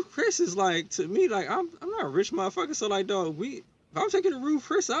 Ruth Chris is like, to me, like, I'm not a rich motherfucker, so like, dog, if I'm taking you to Ruth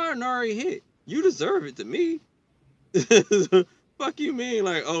Chris, I done already hit. You deserve it to me. Fuck you mean,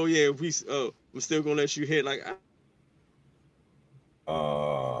 like, oh yeah, I'm still gonna let you hit, like,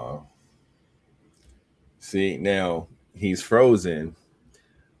 See, now he's frozen.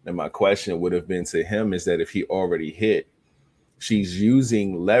 And my question would have been to him is that if he already hit, she's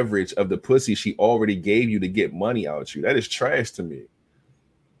using leverage of the pussy she already gave you to get money out you. That is trash to me.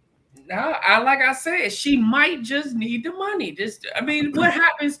 Now, like I said, she might just need the money. What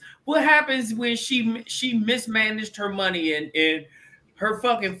happens? What happens when she mismanaged her money and her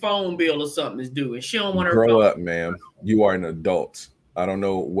fucking phone bill or something is due and she don't want her grow up, ma'am. You are an adult. I don't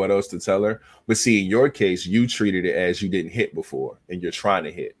know what else to tell her. But see, in your case, you treated it as you didn't hit before and you're trying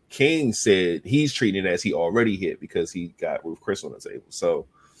to hit. King said he's treating it as he already hit because he got Ruth Chris on the table. So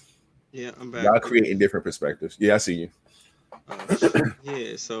yeah, I'm back. Y'all creating different perspectives. Yeah, I see you.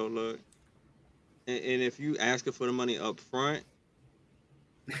 Yeah, so look. And if you ask her for the money up front,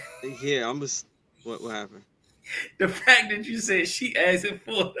 yeah, I'm just what happened? The fact that you said she asked it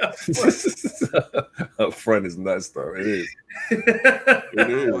for it up front is nuts, though. It is. It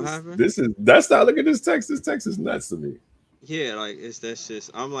is. What happened? That's not. Look at this text. This text is nuts to me. Yeah, like that's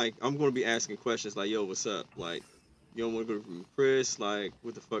just. I'm gonna be asking questions like, "Yo, what's up? Like, you don't want to go to Chris? Like,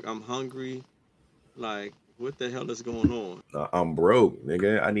 what the fuck? I'm hungry. Like, what the hell is going on? I'm broke,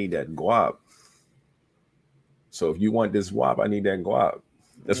 nigga. I need that guap. So if you want this guap, I need that guap.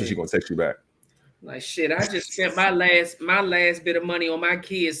 That's what she's gonna text you back. Like shit, I just spent my last bit of money on my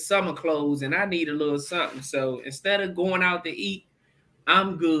kids' summer clothes, and I need a little something. So instead of going out to eat,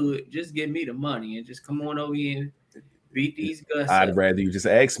 I'm good. Just give me the money and just come on over here and beat these guts I'd up. rather you just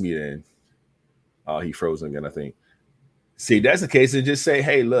ask me then. Oh, he frozen again, I think. See, that's the case, and just say,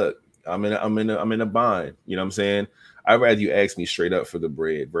 hey, look, I'm in a bind. You know what I'm saying? I'd rather you ask me straight up for the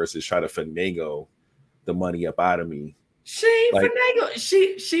bread versus try to finagle the money up out of me. She ain't Like,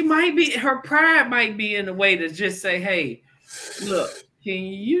 finagle. She might be, her pride might be in the way to just say, hey, look, can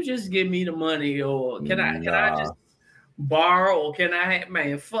you just give me the money, or can I just borrow, or can I have,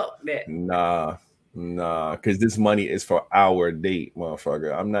 man, fuck that. Nah, because this money is for our date,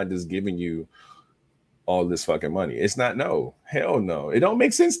 motherfucker. I'm not just giving you all this fucking money. It's not, no. Hell no. It don't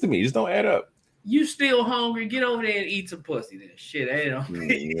make sense to me. It just don't add up. You still hungry? Get over there and eat some pussy then. Shit, I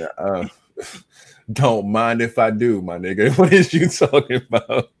don't don't mind if I do, my nigga. What is you talking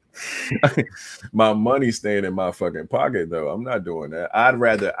about? My money staying in my fucking pocket, though. I'm not doing that.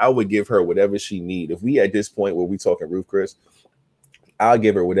 I would give her whatever she need. If we at this point where we talking Ruth Chris, I'll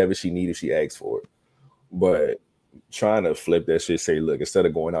give her whatever she need if she asks for it. But trying to flip that shit, say, look, instead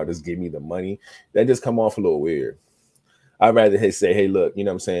of going out, just give me the money, that just come off a little weird. I'd rather say, hey, look, you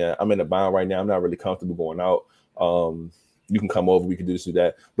know what I'm saying? I'm in a bind right now. I'm not really comfortable going out. You can come over. We can do this, do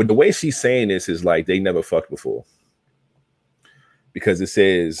that. But the way she's saying this is like they never fucked before. Because it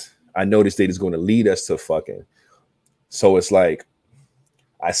says, I know this date is going to lead us to fucking. So it's like,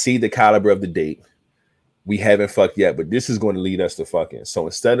 I see the caliber of the date. We haven't fucked yet, but this is going to lead us to fucking. So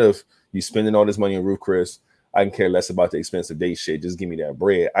instead of you spending all this money on Ruth Chris, I can care less about the expensive date shit. Just give me that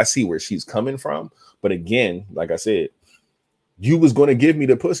bread. I see where she's coming from. But again, like I said, you was going to give me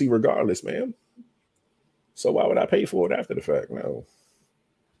the pussy regardless, man. So why would I pay for it after the fact? No.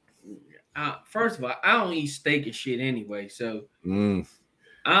 First of all, I don't eat steak and shit anyway. So I'm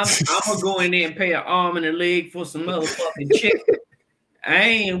gonna go in there and pay an arm and a leg for some motherfucking chicken. I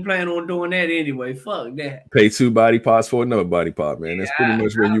ain't planning on doing that anyway. Fuck that. Pay 2 body parts for another body part, man. That's pretty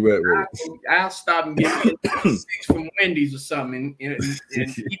much where you at with it. I'll stop and get me 6 from Wendy's or something and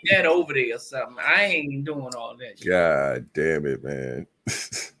eat that over there or something. I ain't doing all that shit. God damn it, man.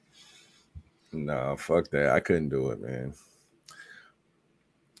 Nah, fuck that. I couldn't do it, man.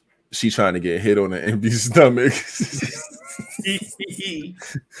 She trying to get hit on an empty stomach. This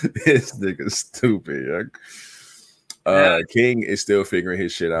nigga stupid. King is still figuring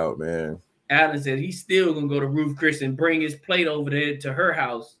his shit out, man. Alan said he's still gonna go to Ruth Chris and bring his plate over there to her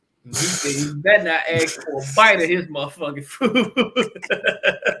house. He said he better not ask for a bite of his motherfucking food.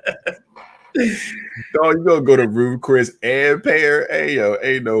 Dog, you gonna go to Ruth Chris and pay her? Hey, yo,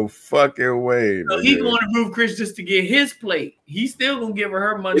 ain't no fucking way. So he going to Ruth Chris just to get his plate. He's still gonna give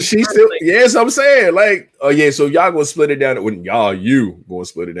her money. She still, plate. Yes, I'm saying, like, oh yeah, so y'all gonna split it down. When you gonna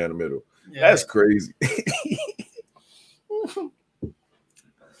split it down the middle? Yeah. That's crazy.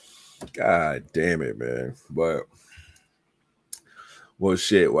 God damn it, man. But well,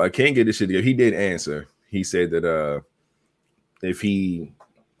 shit. Well, I can't get this shit together. He did answer. He said that if he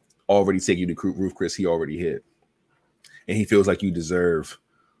already take you to Ruth Chris, he already hit, and he feels like you deserve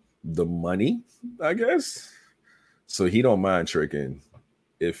the money, I guess. So he don't mind tricking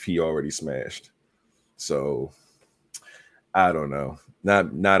if he already smashed. So I don't know.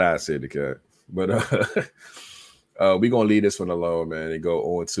 Not I said the cat, but we're gonna leave this one alone, man, and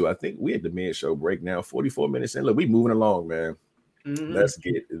go on to, I think we had the mid-show break now, 44 minutes in. Look, we moving along, man. Mm-hmm. Let's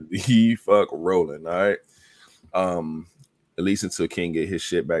get the fuck rolling, all right? At least until King get his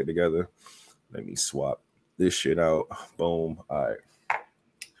shit back together. Let me swap this shit out. Boom. All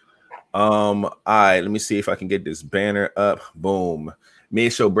right, let me see if I can get this banner up. Boom.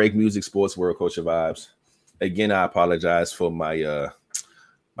 Mid-show break, music, sports, world culture vibes. Again, I apologize for my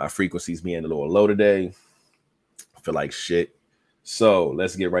my frequencies being a little low today. I feel like shit. So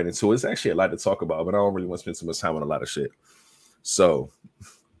let's get right into it. It's actually a lot to talk about, but I don't really want to spend too much time on a lot of shit. So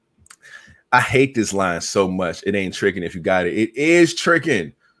I hate this line so much. It ain't tricking if you got it. It is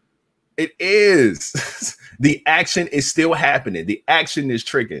tricking. It is. The action is still happening. The action is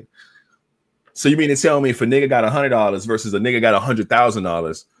tricking. So you mean to tell me if a nigga got $100 versus a nigga got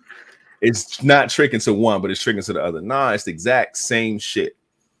 $100,000, it's not tricking to one, but it's tricking to the other? Nah, it's the exact same shit.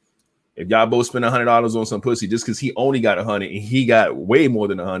 If y'all both spend $100 on some pussy just because he only got 100 and he got way more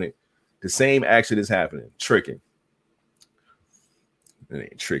than 100, the same action is happening. Tricking. It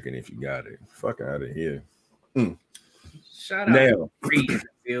ain't tricking if you got it. Fuck out of here. Shout out to Bree in the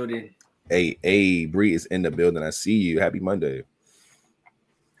building. Hey, Bree is in the building. I see you. Happy Monday.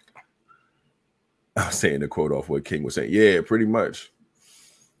 I'm saying the quote off what King was saying. Yeah, pretty much.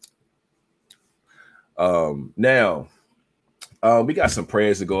 Now, We got some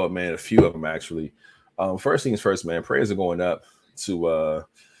prayers to go up, man. A few of them actually. First things first, man. Prayers are going up to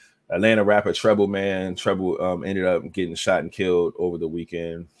Atlanta rapper Treble, man. Treble ended up getting shot and killed over the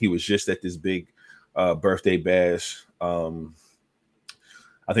weekend. He was just at this big birthday bash. I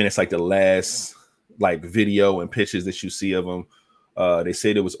think it's like the last like video and pictures that you see of him. They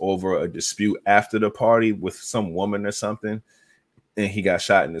said it was over a dispute after the party with some woman or something, and he got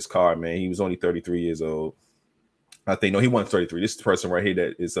shot in his car, man. He was only 33 years old. I think, no, he wasn't 33. This person right here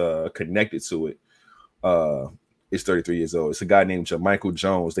that is connected to it is 33 years old. It's a guy named Michael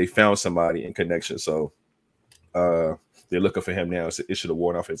Jones. They found somebody in connection, so they're looking for him now. It's issued a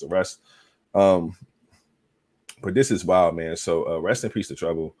warrant off his arrest. But this is wild, man. So rest in peace to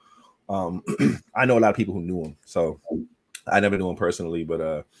Treble. I know a lot of people who knew him, so I never knew him personally,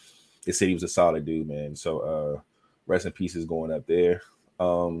 but they said he was a solid dude, man. So rest in peace is going up there.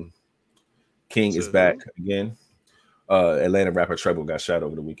 King is back again. Atlanta rapper Treble got shot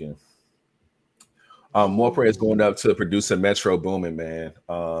over the weekend. More prayers going up to producer Metro Boomin, man.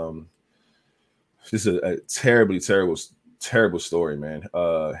 This is a terrible story, man.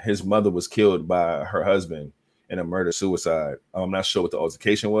 His mother was killed by her husband in a murder-suicide. I'm not sure what the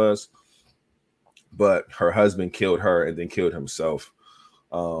altercation was, but her husband killed her and then killed himself.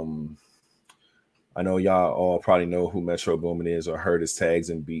 I know y'all all probably know who Metro Boomin is or heard his tags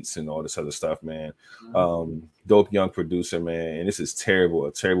and beats and all this other stuff, man. Dope young producer, man. And this is terrible,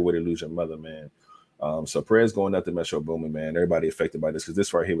 a terrible way to lose your mother, man. So prayers going up to Metro Boomin, man. Everybody affected by this, because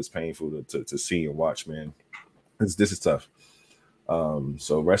this right here was painful to see and watch, man. This is tough.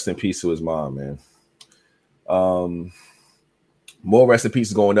 So rest in peace to his mom, man. More rest in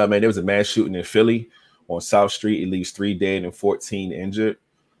peace going up, man. There was a mass shooting in Philly on South Street. It leaves 3 dead and 14 injured.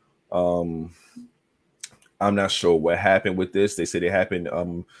 I'm not sure what happened with this. They said it happened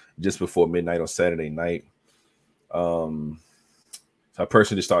just before midnight on Saturday night. So a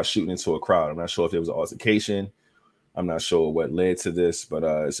person just started shooting into a crowd. I'm not sure if there was an altercation. I'm not sure what led to this, but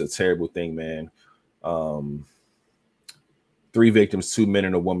it's a terrible thing, man. 3 victims, 2 men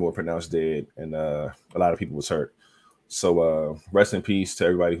and a woman were pronounced dead, and a lot of people was hurt. So rest in peace to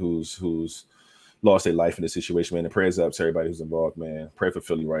everybody who's lost their life in this situation, man. And prayers up to everybody who's involved, man. Pray for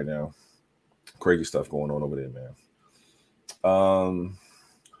Philly right now. Crazy stuff going on over there, man.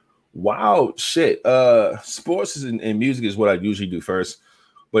 Wow, shit. Sports and music is what I usually do first.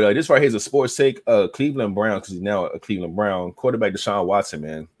 But this right here is a sports take. Cleveland Brown, because he's now a Cleveland Brown, quarterback Deshaun Watson,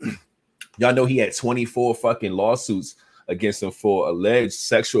 man. Y'all know he had 24 fucking lawsuits against him for alleged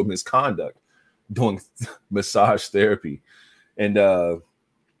sexual misconduct doing massage therapy. And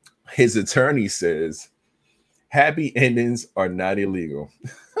his attorney says happy endings are not illegal.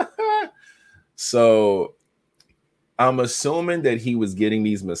 So I'm assuming that he was getting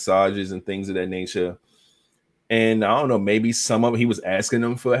these massages and things of that nature. And I don't know, maybe some of he was asking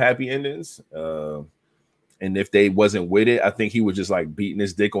them for happy endings. And if they wasn't with it, I think he was just like beating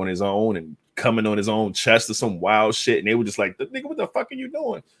his dick on his own and coming on his own chest or some wild shit. And they were just like, nigga, what the fuck are you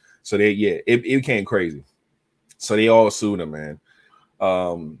doing? So it became crazy. So they all sued him, man.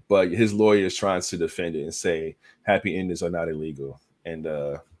 But his lawyer is trying to defend it and say happy endings are not illegal, and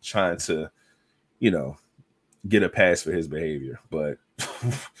trying to, get a pass for his behavior. But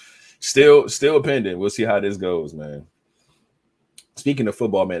still pending. We'll see how this goes, man. Speaking of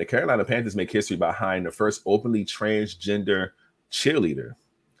football, man, the Carolina Panthers make history by hiring the first openly transgender cheerleader.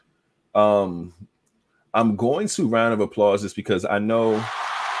 I'm going to round of applause just because I know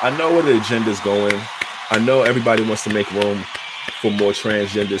where the agenda's going. I know everybody wants to make room for more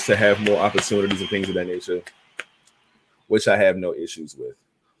transgenders to have more opportunities and things of that nature, which I have no issues with.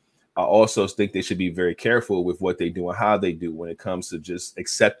 I also think they should be very careful with what they do and how they do when it comes to just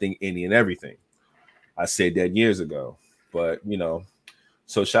accepting any and everything. I said that years ago, but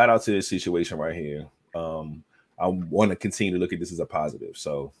so shout out to this situation right here. I want to continue to look at this as a positive.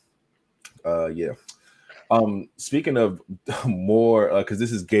 So, yeah. Speaking of more, because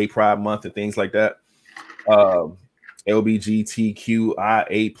this is Gay Pride Month and things like that.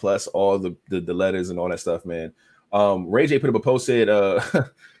 LBGTQIA plus all the letters and all that stuff, man. Ray J put up a post, said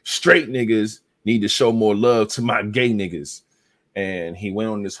straight niggas need to show more love to my gay niggas, and he went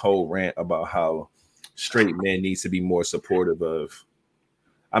on this whole rant about how straight men needs to be more supportive of,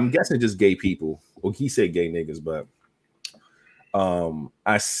 I'm guessing, just gay people. Well, he said gay niggas, but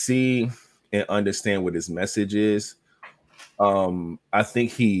I see and understand what his message is. I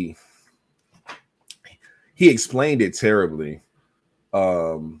think he explained it terribly,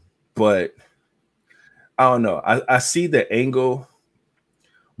 but I don't know. I see the angle,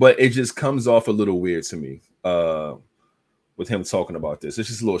 but it just comes off a little weird to me. with him talking about this. It's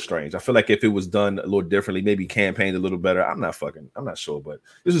just a little strange. I feel like if it was done a little differently, maybe campaigned a little better. I'm not sure, but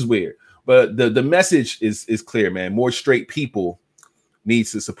this is weird. But the message is clear, man. More straight people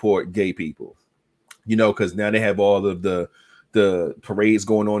needs to support gay people, you know, because now they have all of the parades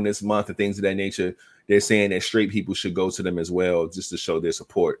going on this month and things of that nature. They're saying that straight people should go to them as well, just to show their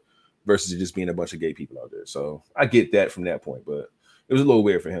support versus it just being a bunch of gay people out there. So I get that from that point, but it was a little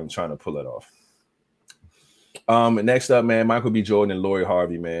weird for him trying to pull it off. Next up, man, Michael B. Jordan and Lori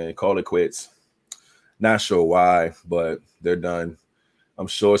Harvey, man, call it quits. Not sure why, but they're done. I'm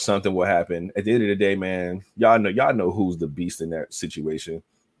sure something will happen. At the end of the day, man, y'all know who's the beast in that situation.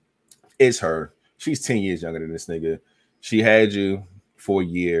 It's her. She's 10 years younger than this nigga. She had you for a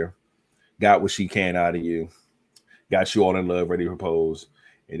year, got what she can out of you, got you all in love, ready to propose,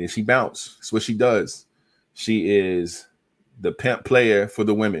 and then she bounced. That's what she does. She is the pimp player for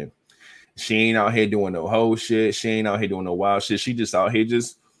the women. She ain't out here doing no hoe shit. She ain't out here doing no wild shit. She just out here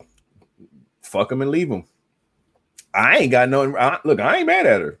just fuck them and leave them. I ain't got no. Look, I ain't mad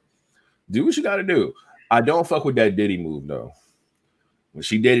at her. Do what you got to do. I don't fuck with that Diddy move though. When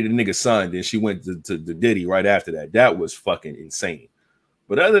she dated the nigga's son, then she went to the Diddy right after that. That was fucking insane.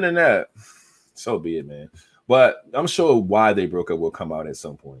 But other than that, so be it, man. But I'm sure why they broke up will come out at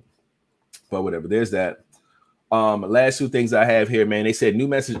some point. But whatever. There's that. Last two things I have here, man. They said new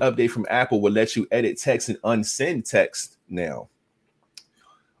message update from Apple will let you edit text and unsend text now.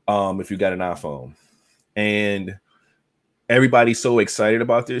 If you got an iPhone. And everybody's so excited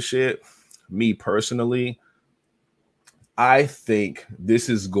about this shit. Me personally, I think this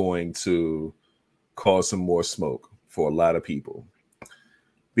is going to cause some more smoke for a lot of people.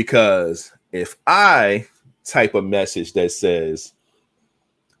 Because if I type a message that says,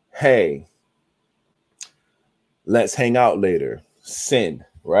 hey, let's hang out later, send,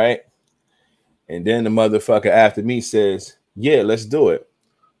 right? And then the motherfucker after me says, yeah, let's do it.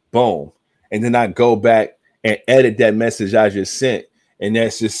 Boom. And then I go back and edit that message I just sent. And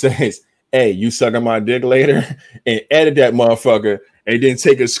that just says, hey, you sucking my dick later? And edit that motherfucker and then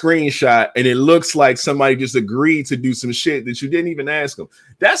take a screenshot. And it looks like somebody just agreed to do some shit that you didn't even ask them.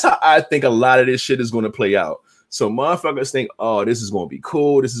 That's how I think a lot of this shit is going to play out. So motherfuckers think, oh, this is going to be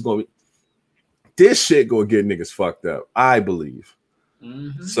cool. This shit going to get niggas fucked up, I believe.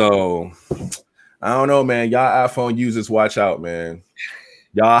 Mm-hmm. So I don't know, man. Y'all iPhone users, watch out, man.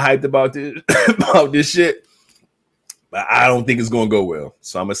 Y'all hyped about this shit, but I don't think it's gonna go well.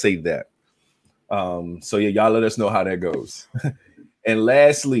 So I'm gonna say that. So yeah, y'all let us know how that goes. And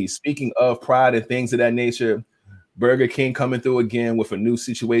lastly, speaking of pride and things of that nature, Burger King coming through again with a new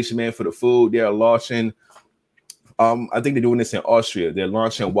situation, man, for the food. They are launching. I think they're doing this in Austria. They're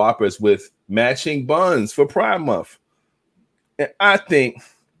launching Whoppers with matching buns for Pride Month, and I think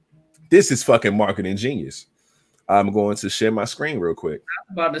this is fucking marketing genius. I'm going to share my screen real quick. I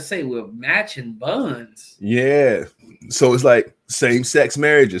was about to say we're matching buns. Yeah. So it's like same-sex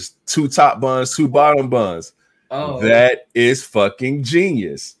marriages, 2 top buns, 2 bottom buns. Oh, that is fucking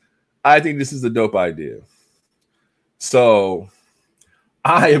genius. I think this is a dope idea. So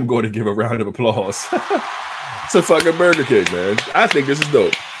I am going to give a round of applause to fucking Burger King, man. I think this is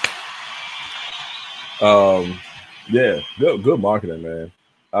dope. Yeah, good marketing, man.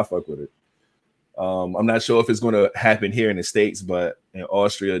 I fuck with it. I'm not sure if it's going to happen here in the States, but in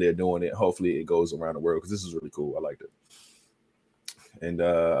Austria, they're doing it. Hopefully it goes around the world because this is really cool. I liked it. And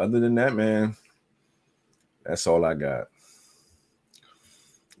other than that, man, that's all I got.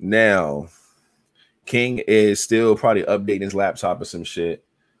 Now, King is still probably updating his laptop or some shit.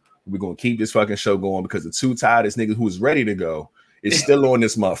 We're going to keep this fucking show going because the two tiredest nigga who is ready to go is still on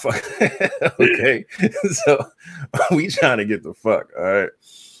this motherfucker. Okay? So we trying to get the fuck, all right?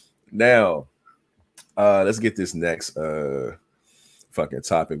 Now, let's get this next fucking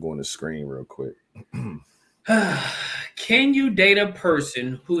topic on the screen real quick. Can you date a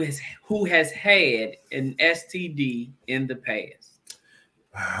person who has had an STD in the past?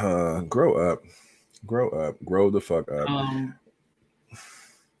 Grow up, grow the fuck up.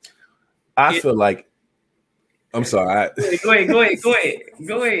 I feel like I'm sorry. Go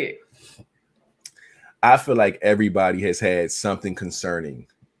ahead. I feel like everybody has had something concerning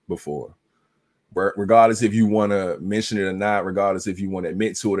before. Regardless if you want to mention it or not, regardless if you want to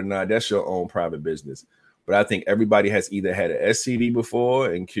admit to it or not, that's your own private business. But I think everybody has either had an STD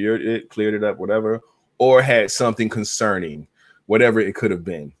before and cleared it up, whatever, or had something concerning, whatever it could have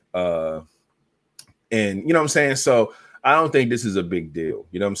been. And you know what I'm saying? So I don't think this is a big deal.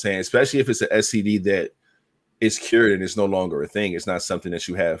 You know what I'm saying? Especially if it's an STD that is cured and it's no longer a thing. It's not something that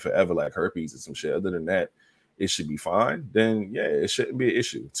you have forever like herpes or some shit. Other than that, it should be fine. Then, yeah, it shouldn't be an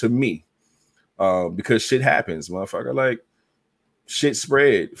issue to me. Because shit happens, motherfucker. Like, shit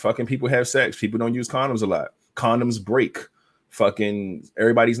spread. Fucking people have sex. People don't use condoms a lot. Condoms break. Fucking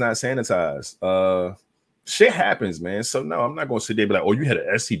everybody's not sanitized. Shit happens, man. So no, I'm not gonna sit there and be like, oh, you had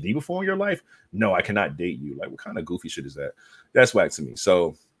an STD before in your life? No, I cannot date you. Like, what kind of goofy shit is that? That's whack to me.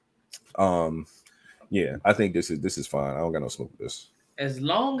 So yeah, I think this is fine. I don't got no smoke with this. As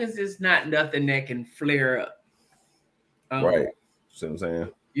long as it's not nothing that can flare up. Right. See what I'm saying?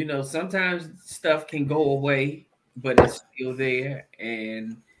 You know, sometimes stuff can go away, but it's still there.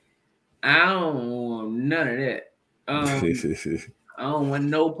 And I don't want none of that. I don't want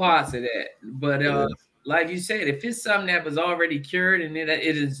no parts of that. But like you said, if it's something that was already cured and it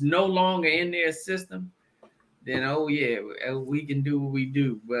is no longer in their system, then oh yeah, we can do what we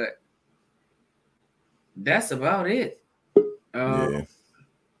do. But that's about it. Yeah.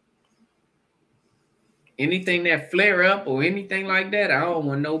 Anything that flare up or anything like that, I don't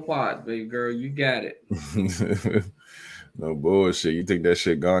want no parts, baby girl. You got it. No bullshit. You think that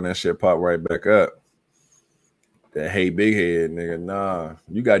shit gone, that shit pop right back up. That hey big head, nigga. Nah,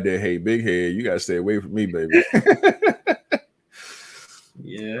 you got that hey big head. You gotta stay away from me, baby.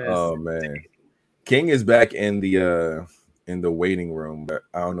 Yeah. Oh man. King is back in the waiting room, but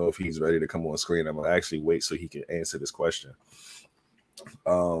I don't know if he's ready to come on screen. I'm gonna actually wait so he can answer this question.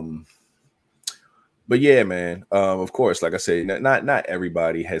 But yeah, man. Of course, like I said, not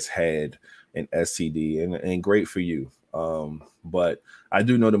everybody has had an STD, and great for you. But I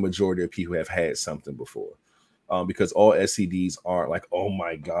do know the majority of people have had something before. Because all STDs aren't like, oh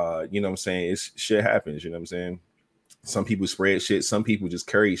my God, you know what I'm saying? It's shit happens, you know what I'm saying? Some people spread shit, some people just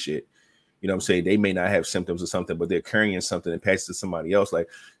carry shit. You know what I'm saying? They may not have symptoms or something, but they're carrying something and pass it to somebody else. Like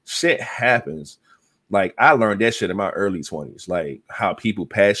shit happens. Like I learned that shit in my early 20s, like how people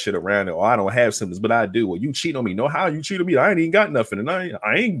pass shit around and I don't have symptoms, but I do. Well, you cheat on me. No, how you cheat on me? I ain't even got nothing. And I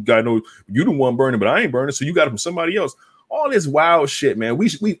ain't got no, you the one burning, but I ain't burning. So you got it from somebody else. All this wild shit, man.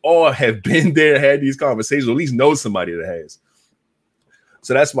 We all have been there, had these conversations, or at least know somebody that has.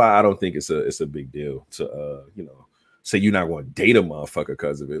 So that's why I don't think it's a big deal to say you're not going to date a motherfucker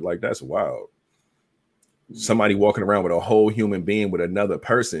because of it. Like that's wild. Somebody walking around with a whole human being with another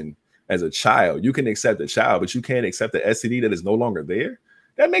person as a child. You can accept a child, but you can't accept the STD that is no longer there.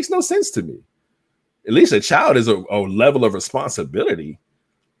 That makes no sense to me. At least a child is a level of responsibility.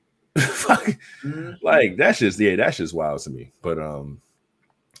 Like that's just wild to me. But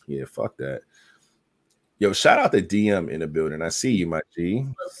yeah, fuck that. Yo, shout out to DM in the building. I see you, my G.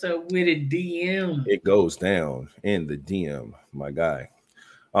 What's up with it, DM? It goes down in the DM, my guy.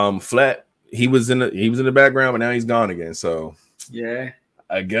 Flat, he was in the background, but now he's gone again. So yeah,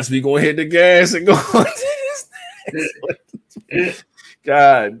 I guess we gonna hit the gas and go on to this.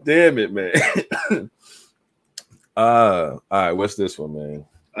 God damn it, man. All right, what's this one, man?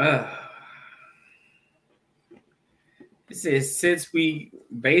 It says, since we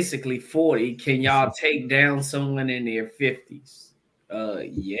basically 40, can y'all take down someone in their 50s?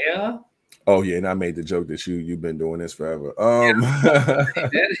 Yeah. Oh yeah, and I made the joke that you've been doing this forever.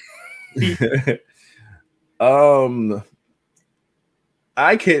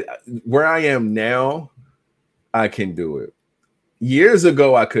 I can, where I am now, I can do it. Years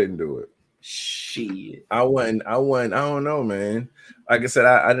ago, I couldn't do it. Shit. I don't know, man. Like I said,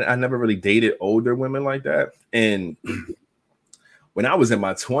 I never really dated older women like that. And when I was in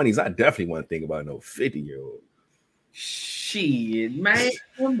my 20s, I definitely wasn't thinking about no 50-year-old. Shit, man.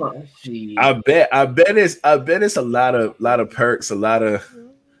 Shit. I bet it's a lot of perks, a lot of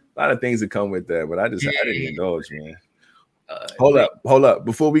things that come with that. But I didn't indulge, man. Hold up.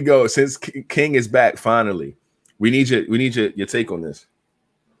 Before we go, since King is back finally, we need your take on this.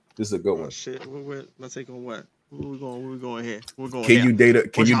 This is a good one. Shit, my take on what? Where we going here? Can you date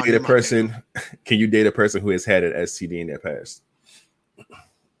a person? Can you date a person who has had an STD in their past?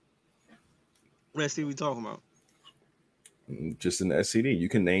 What STD we talking about? Just an STD. You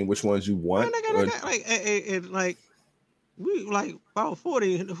can name which ones you want. We like about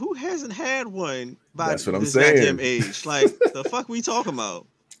 40. Who hasn't had one by That's what I'm this saying. goddamn age? Like the fuck we talking about?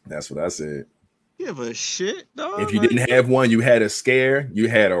 That's what I said. Give a shit, dog. If you didn't have one, you had a scare, you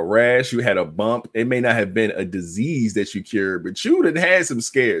had a rash, you had a bump. It may not have been a disease that you cured, but you done had some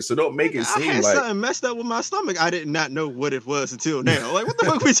scares. So don't make it seem I had like something messed up with my stomach. I did not know what it was until now. Like, what the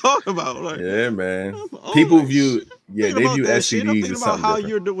fuck we talking about? Like, yeah, man. People view, they view STDs as something how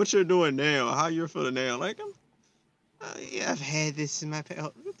different. what you're doing now, how you're feeling now. Like, I've had this in my past.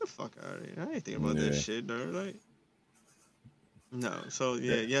 What the fuck out of here? I ain't thinking about that shit, though. Like. No, so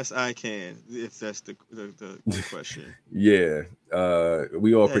yes, I can. If that's the question. Yeah,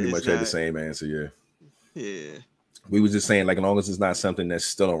 we all pretty much had the same answer. Yeah. We was just saying, like, as long as it's not something that's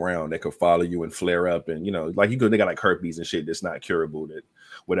still around that could follow you and flare up, and like they got like herpes and shit that's not curable, that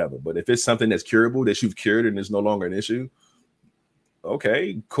whatever. But if it's something that's curable, that you've cured and it's no longer an issue,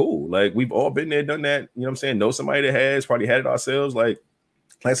 okay, cool. Like, we've all been there, done that. You know what I'm saying? Know somebody that has, probably had it ourselves. Like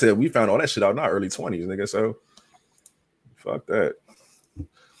I said, we found all that shit out in our early 20s, nigga. So fuck that.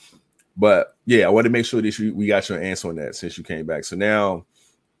 But yeah, I want to make sure that we got your answer on that since you came back. So now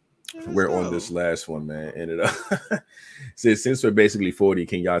we're on this last one, man. Ended up says, since we're basically 40,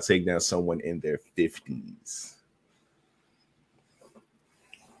 can y'all take down someone in their 50s?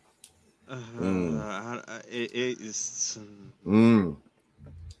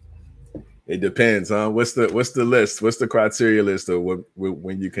 It depends, huh? What's the list? What's the criteria list of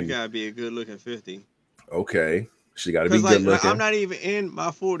when you can? You gotta be a good looking 50. Okay, she got to be good looking. I'm not even in my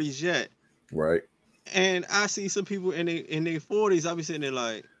 40s yet, right? And I see some people in their 40s. I'll be sitting there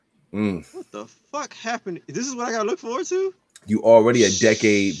like, what the fuck happened? This is what I gotta look forward to? You already a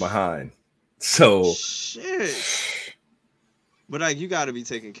decade behind, so shit. But like, you gotta be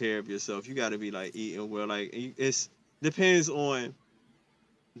taking care of yourself. You gotta be like eating well. Like, it's depends on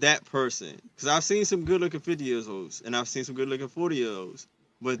that person, because I've seen some good looking 50-year-olds and I've seen some good looking 40-year-olds,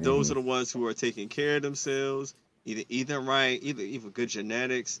 but those are the ones who are taking care of themselves, either eating right, either good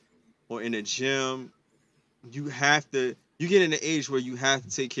genetics, or in the gym. You get in the age where you have to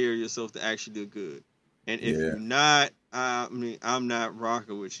take care of yourself to actually do good. And if you're not, I'm not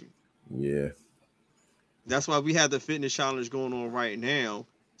rocking with you. Yeah. That's why we have the fitness challenge going on right now.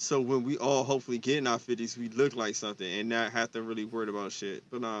 So when we all hopefully get in our 50s, we look like something and not have to really worry about shit.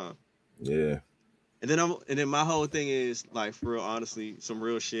 But yeah. And then my whole thing is, like, for real, honestly, some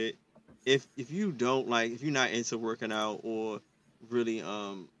real shit. If you don't like, if you're not into working out or really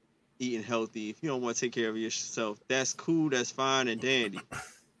eating healthy, if you don't want to take care of yourself, that's cool, that's fine and dandy.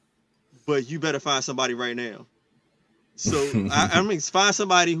 But you better find somebody right now. So I mean, find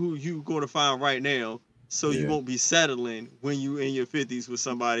somebody who you going to find right now. So you won't be settling when you in your 50s with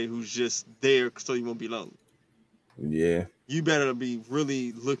somebody who's just there, so you won't be lonely. Yeah. You better be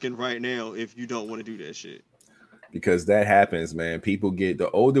really looking right now if you don't want to do that shit. Because that happens, man. People the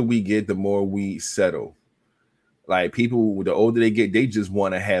older we get, the more we settle. Like, people, the older they get, they just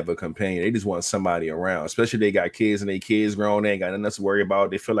want to have a companion. They just want somebody around, especially if they got kids and they kids grown. They ain't got nothing else to worry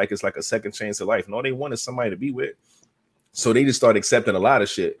about. They feel like it's like a second chance of life. And all they want is somebody to be with. So they just start accepting a lot of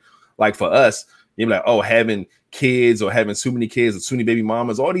shit. Like, for us, you're like, oh, having kids or having too many kids or too many baby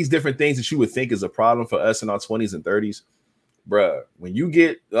mamas, all these different things that you would think is a problem for us in our 20s and 30s. Bruh, when you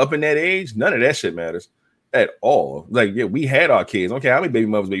get up in that age, none of that shit matters at all. Like, yeah, we had our kids. Okay, how many baby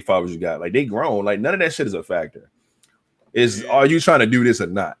mothers, baby fathers you got? Like, they grown. Like, none of that shit is a factor. Are you trying to do this or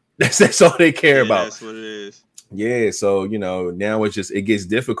not? That's all they care about. That's what it is. Yeah, so, now it gets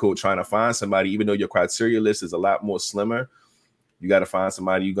difficult trying to find somebody, even though your criteria list is a lot more slimmer. You got to find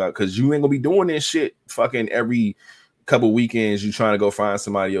somebody because you ain't gonna be doing this shit fucking every couple weekends. You trying to go find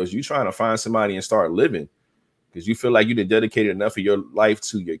somebody else. You trying to find somebody and start living because you feel like you done dedicated enough of your life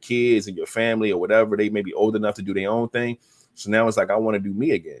to your kids and your family or whatever. They may be old enough to do their own thing. So now it's like, I want to do me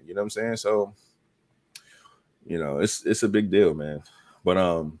again. You know what I'm saying? So, it's a big deal, man.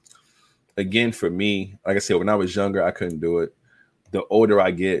 But again, for me, like I said, when I was younger, I couldn't do it. The older I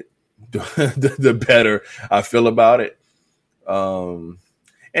get, the better I feel about it.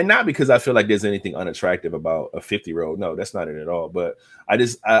 And not because I feel like there's anything unattractive about a 50-year-old. No, that's not it at all. But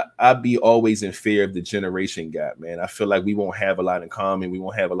I'd be always in fear of the generation gap, man. I feel like we won't have a lot in common. We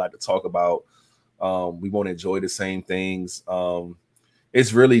won't have a lot to talk about. We won't enjoy the same things.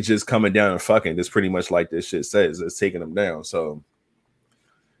 It's really just coming down and fucking. That's pretty much like this shit says. It's taking them down. So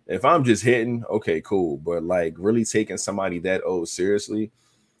if I'm just hitting, okay, cool. But like really taking somebody that old seriously,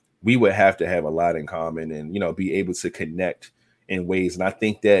 we would have to have a lot in common and, be able to connect in ways. And I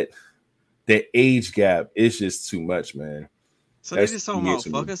think that the age gap is just too much, man. So they just talking about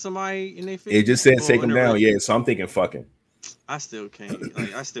fucking somebody in their 50s? It just said take them down. Yeah, so I'm thinking fucking. I still can't.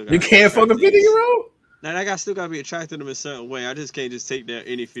 Like, I still you can't fuck a 50-year-old? Now, I still got to be attracted to them in a certain way. I just can't just take down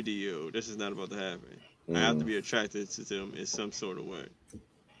any 50-year-old. This is not about to happen. I have to be attracted to them in some sort of way.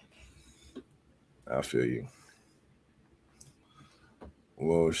 I feel you.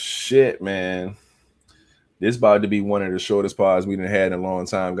 Well, shit, man. This about to be one of the shortest pods we done had in a long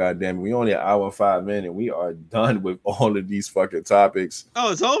time. Goddamn it. We only an hour and 5 minutes. We are done with all of these fucking topics.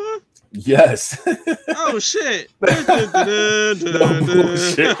 Oh, it's over? Yes. Oh, shit. No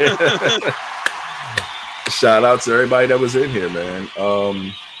bullshit. Shout out to everybody that was in here,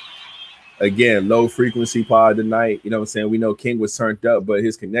 man. Again, low frequency pod tonight. You know what I'm saying? We know King was turned up, but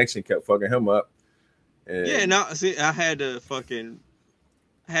his connection kept fucking him up. And now, see, I had to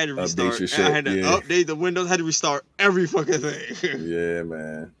I had to Update restart. your shit, I had to yeah. update the Windows. I had to restart every fucking thing. Yeah,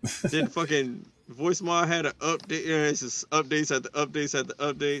 man. Then fucking voicemail had to update. Yeah, it's just updates at the updates at the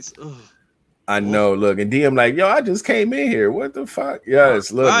updates. Ugh. I know. Look, and DM like, yo, I just came in here. What the fuck?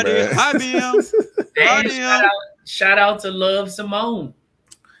 Yes, look, Hi, man. Hi, BM. Hi, And BM. shout out to Love Simone.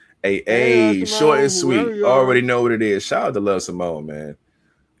 Hey, short and Simone, whoever sweet. you are. Already know what it is. Shout out to Love Simone, man.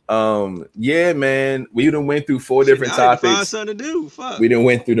 Yeah, man. We done went through 4 Shit, different I had to find topics. something to do. Fuck. We done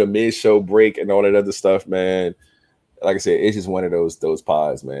went through the mid-show break and all that other stuff, man. Like I said, it's just one of those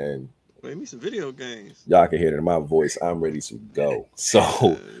pods, man. Play me some video games. Y'all can hear it in my voice. I'm ready to go.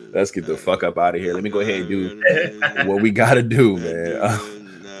 So let's get the fuck up out of here. Let me go ahead and do what we gotta do, man.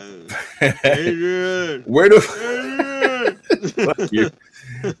 Adrian. Where the fuck you?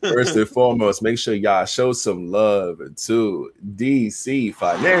 First and foremost, make sure y'all show some love to DC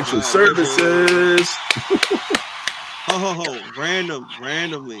Financial Services. Oh, randomly.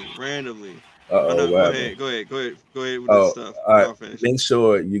 Uh-oh, No, what go ahead with Oh, this stuff. all right. I'll finish. Make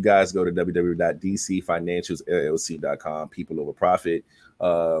sure you guys go to www.dcfinancialsllc.com. People over profit.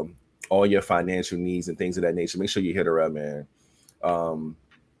 All your financial needs and things of that nature. Make sure you hit her up, man.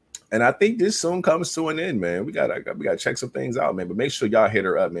 And I think this soon comes to an end, man. We gotta check some things out, man. But make sure y'all hit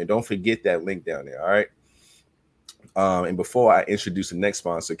her up, man. Don't forget that link down there. All right. And before I introduce the next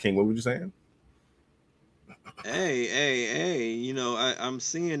sponsor, King, what were you saying? Hey, you know, I'm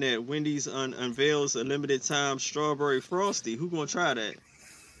seeing that Wendy's unveils a limited time strawberry frosty. Who gonna try that?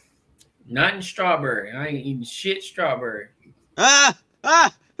 Not in strawberry. I ain't eating shit strawberry. Wrong.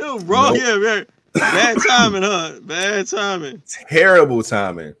 Nope. Yeah, man. Bad timing, huh? Bad timing. Terrible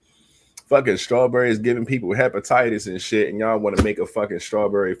timing. Fucking strawberries giving people hepatitis and shit, and y'all want to make a fucking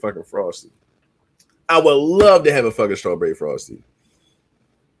strawberry fucking frosty. I would love to have a fucking strawberry frosty.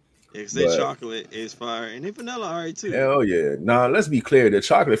 Because their chocolate is fire. And their vanilla all right, too. Hell yeah. Now, let's be clear. The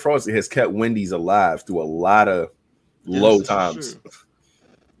chocolate frosty has kept Wendy's alive through a lot of low times. True.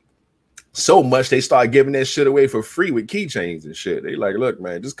 So much they start giving that shit away for free with keychains and shit. They like, look,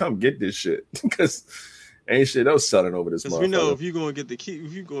 man, just come get this shit. Because ain't shit else selling over this motherfucker. Because we know if you're going to get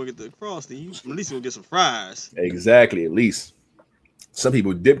the frosty, you at least going to get some fries. Exactly, at least. Some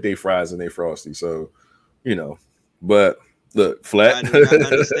people dip their fries in their frosty. So, you know. But look, flat. I do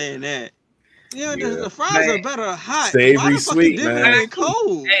not understand that. Yeah, the fries are better hot. Savory, sweet, man.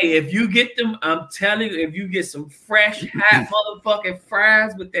 Cold. Hey, if you get them, I'm telling you, if you get some fresh, hot motherfucking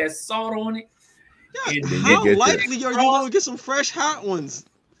fries with that salt on it. Yeah, how likely are you going to get some fresh, hot ones?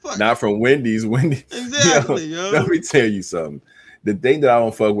 Fuck. Not from Wendy's. Exactly, yo. Let me tell you something. The thing that I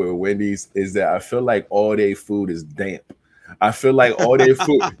don't fuck with Wendy's is that I feel like all their food is damp. I feel like all their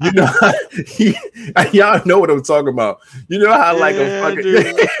food, you know, y'all know what I'm talking about. You know how like a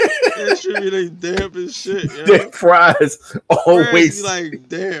fucking that's true, they damp as shit. Yo. Their fries always like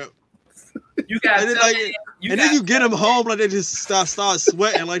damp. You got and then you get them home like they just start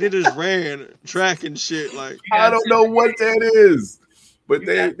sweating like they just ran track and shit. Like I don't know what that is, but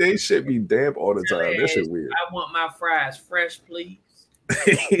they should be damp all the time. That shit weird. I want my fries fresh, please.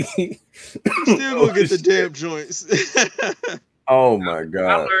 You still gonna get the damn joints. Oh my god!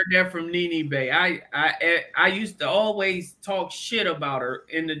 I learned that from Nene Bay. I used to always talk shit about her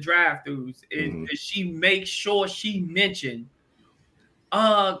in the drive-thrus, and she makes sure she mentioned,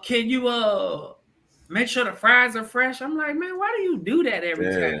 can you make sure the fries are fresh? I'm like, man, why do you do that every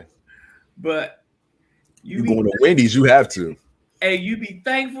time? But you going to Wendy's, you have to. Hey, you be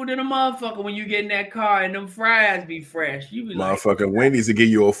thankful to the motherfucker when you get in that car and them fries be fresh. You be motherfucker, like, Wendy's to give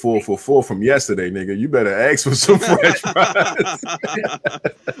you a 4 for 4 from yesterday, nigga. You better ask for some fresh fries.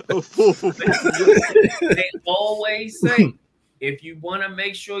 A 4 for 4. They always say, if you want to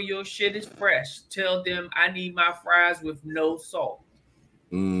make sure your shit is fresh, tell them I need my fries with no salt.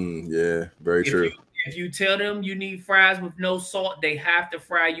 Yeah, very true. If you tell them you need fries with no salt, they have to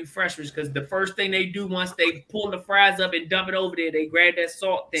fry you fresh, because the first thing they do once they pull the fries up and dump it over there, they grab that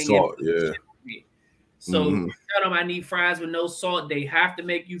salt thing. Salt, yeah. So you tell them I need fries with no salt, they have to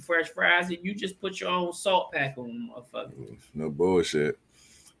make you fresh fries, and you just put your own salt pack on them, motherfucker. No bullshit.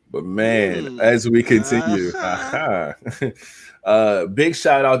 But man, as we continue, big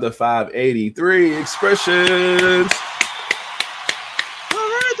shout out to 583 Expressions.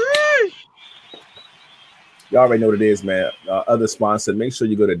 Y'all already know what it is, man. Other sponsor, make sure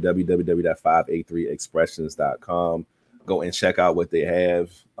you go to www.583expressions.com. Go and check out what they have.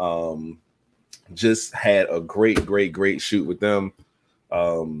 Just had a great shoot with them.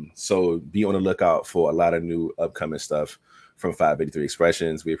 So be on the lookout for a lot of new upcoming stuff from 583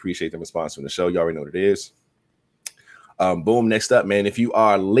 Expressions. We appreciate them sponsoring the show. You already know what it is. Boom. Next up, man. If you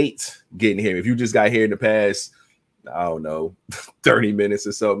are late getting here, if you just got here in the past I don't know, 30 minutes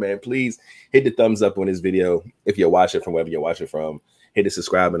or so, man. Please hit the thumbs up on this video if you're watching from wherever you're watching from. Hit the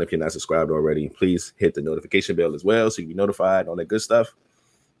subscribe button if you're not subscribed already. Please hit the notification bell as well so you can be notified, all that good stuff.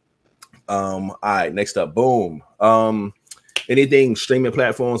 All right, next up, boom. Anything streaming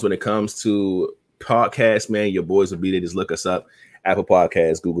platforms when it comes to podcasts, man, your boys will be there. Just look us up. Apple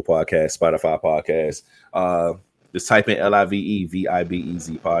Podcasts, Google Podcasts, Spotify Podcasts. Just type in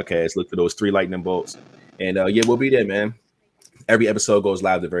LIVEVIBEZ podcast. Look for those 3 lightning bolts. And yeah, we'll be there, man. Every episode goes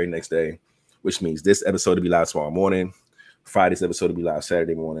live the very next day, which means this episode will be live tomorrow morning. Friday's episode will be live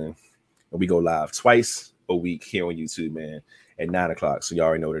Saturday morning. And we go live twice a week here on YouTube, man, at 9 o'clock. So you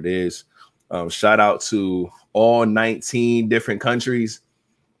already know what it is. Shout out to all 19 different countries.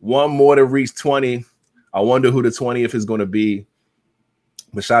 One more to reach 20. I wonder who the 20th is going to be.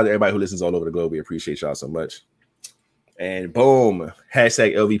 But shout out to everybody who listens all over the globe. We appreciate y'all so much. And boom,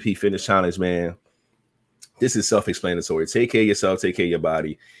 hashtag LVP Fitness Challenge, man. This is self-explanatory. Take care of yourself. Take care of your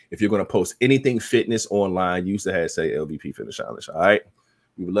body. If you're going to post anything fitness online, use the hashtag LVP Fitness Challenge. All right.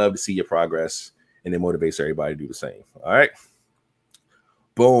 We would love to see your progress, and it motivates everybody to do the same. All right.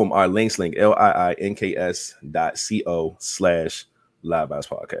 Boom. Our links link liinks.co/live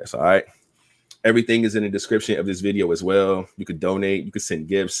podcast. All right. Everything is in the description of this video as well. You can donate. You can send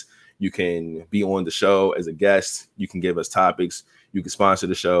gifts. You can be on the show as a guest. You can give us topics. You can sponsor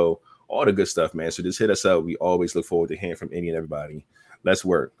the show. All the good stuff, man. So just hit us up. We always look forward to hearing from any and everybody. Let's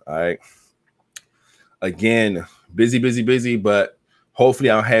work. All right. Again, busy, but hopefully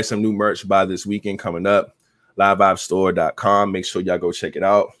I'll have some new merch by this weekend coming up. LiveVibesStore.com. Make sure y'all go check it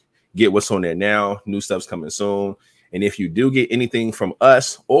out. Get what's on there now. New stuff's coming soon. And if you do get anything from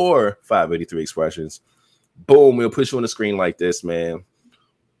us or 583 Expressions, boom, we'll put you on the screen like this, man.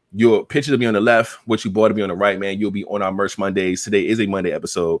 Your picture will be on the left. What you bought will be on the right, man. You'll be on our Merch Mondays. Today is a Monday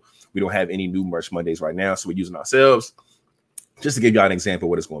episode. We don't have any new Merch Mondays right now, so we're using ourselves just to give y'all an example of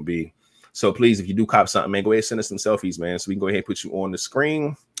what it's going to be. So please, if you do cop something, man, go ahead and send us some selfies, man, so we can go ahead and put you on the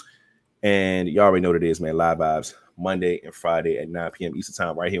screen. And you already know what it is, man. Live Vibes, Monday and Friday at 9 p.m. Eastern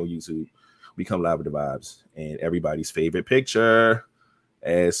Time right here on YouTube. We come live with the vibes and everybody's favorite picture,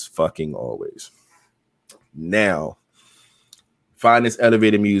 as fucking always. Now, find this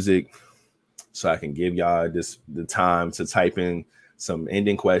elevator music so I can give y'all the time to type in some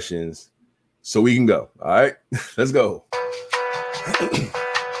ending questions so we can go. All right, let's go.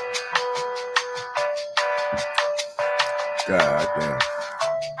 God damn.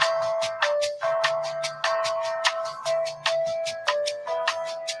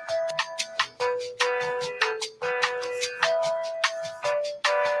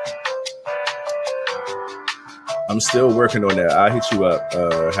 I'm still working on that. I'll hit you up,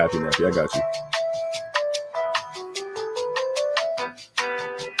 Happy Nappy. I got you.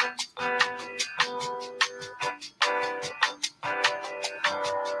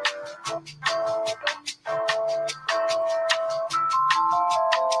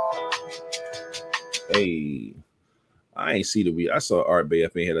 Hey, I ain't see the week. I saw Art Bay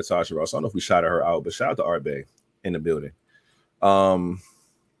up in here, Latasha Ross. I don't know if we shouted her out, but shout out to Art Bay in the building.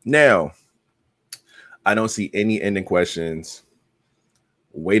 Now, I don't see any ending questions.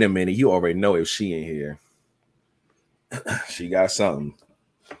 Wait a minute. You already know if she in here. She got something.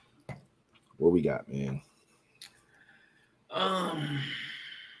 What we got, man?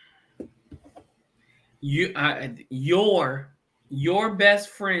 Your best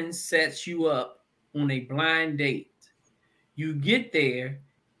friend sets you up on a blind date. You get there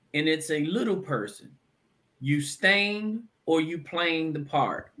and it's a little person. You staying or you playing the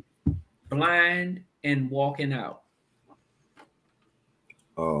part. Blind and walking out.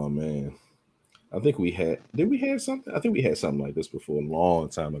 Oh man, I think we had. Did we have something? I think we had something like this before a long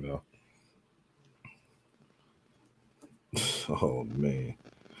time ago. Oh man.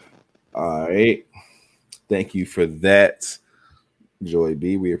 All right. Thank you for that, Joy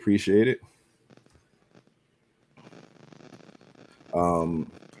B. We appreciate it. All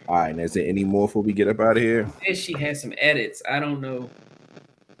right. And is there any more before we get up out of here? She has some edits. I don't know.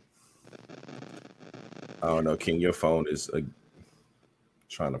 I don't know. King, your phone is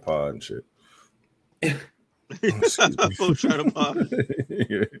trying to pod and shit. Trying to pod.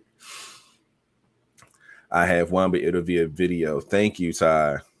 I have one, but it'll be a video. Thank you,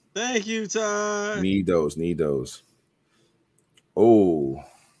 Ty. Thank you, Ty. Need those. Oh.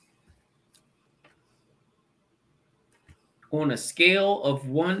 On a scale of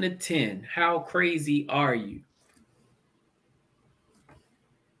 1 to 10, how crazy are you?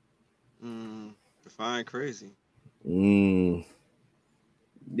 Define crazy.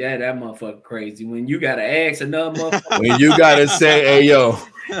 Yeah, that motherfucker crazy. When you gotta ask another motherfucker. When you gotta say, hey yo,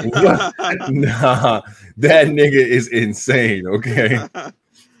 what? Nah, that nigga is insane, okay?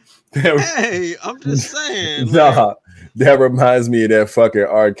 Hey, I'm just saying. Nah, that reminds me of that fucking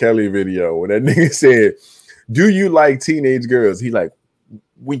R. Kelly video when that nigga said, do you like teenage girls? He like,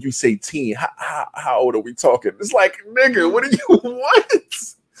 when you say teen, how old are we talking? It's like, nigga, what do you what?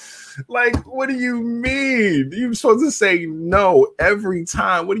 Like, what do you mean? You're supposed to say no every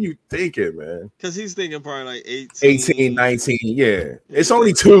time. What are you thinking, man? Because he's thinking probably like 18, 19, yeah. It's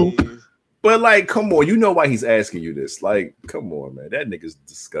only 2. But like, come on, you know why he's asking you this. Like, come on, man. That nigga's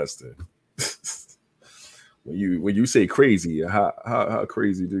disgusting. when you say crazy, how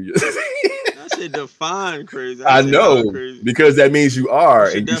crazy do you I said define crazy. I know crazy. Because that means you are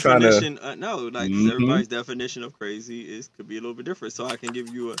and you're trying to no, like everybody's definition of crazy could be a little bit different. So I can give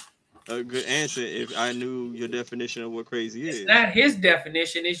you a good answer if I knew your definition of what crazy is. It's not his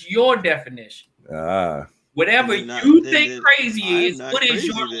definition, it's your definition. Whatever not, you think crazy is, what crazy is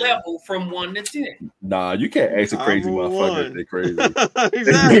your level from 1 to 10? Nah, you can't ask a crazy motherfucker if they're crazy.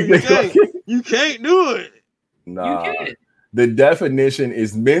 Exactly. You can't do it. Nah. You can't. The definition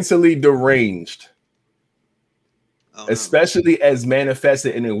is mentally deranged. Especially as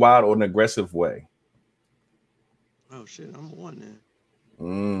manifested in a wild or an aggressive way. Oh shit, I'm 1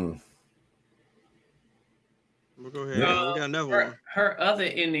 then. We'll go ahead. We got another one. Her other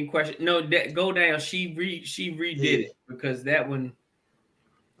ending question. No, go down. She redid it because that one.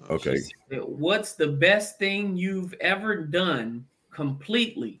 Okay. Said, what's the best thing you've ever done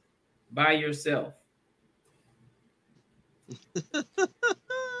completely by yourself?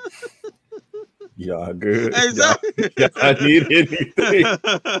 Y'all good? Exactly. Y'all need anything?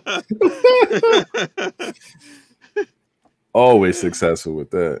 Always successful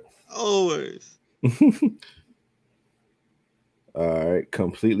with that. Always. All right,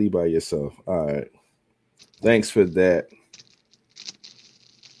 completely by yourself. All right. Thanks for that.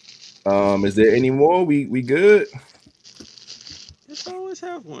 Is there any more? We good? Yes, I always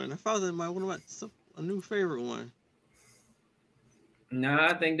have one. I found that a new favorite one. No,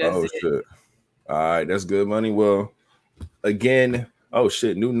 I think that's it. Shit. All right, that's good money. Well, again, oh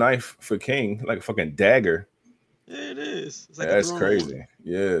shit, new knife for King, like a fucking dagger. Yeah, it is. It's like that's crazy. One.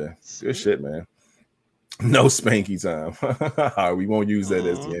 Yeah, good shit, man. No spanky time. We won't use that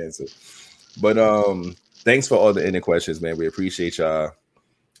as the answer. But thanks for all the ending questions, man. We appreciate y'all.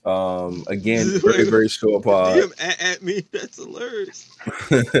 Again, very, very short pod. At me, that's hilarious.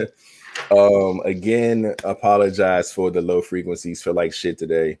 Again, apologize for the low frequencies. Feel like shit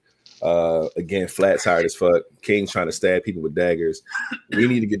today. Again, flat tired as fuck. King's trying to stab people with daggers. We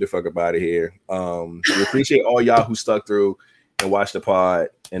need to get the fuck up out of here. We appreciate all y'all who stuck through and watched the pod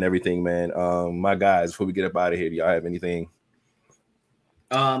and everything, man. My guys, before we get up out of here, do y'all have anything?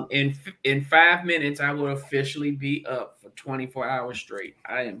 In 5 minutes, I will officially be up for 24 hours straight.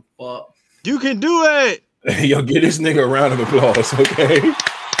 I am fucked. You can do it. Yo, give this nigga a round of applause, okay?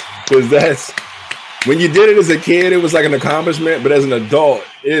 Because that's when you did it as a kid, it was like an accomplishment, but as an adult,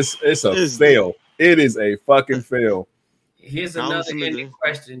 it's a fail. It is a fucking fail. Here's another ending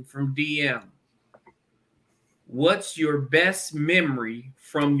question from DM. What's your best memory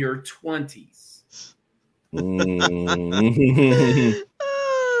from your 20s?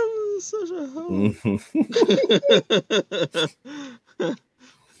 Such a hoe.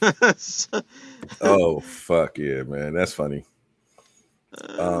 Oh fuck yeah, man, that's funny.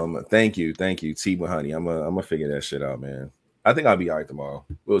 Thank you, Tea with honey. I'm gonna figure that shit out, man. I think I'll be all right tomorrow.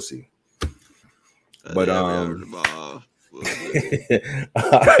 We'll see. But all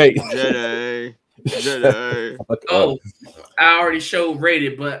right. Jedi. Oh, I already showed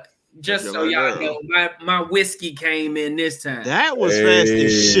rated, but just so y'all know, my whiskey came in this time. That was fast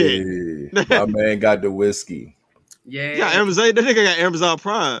as shit. My man got the whiskey. Yeah. Yeah, Amazon. That nigga got Amazon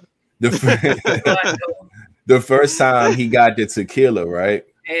Prime. The first time he got the tequila, right?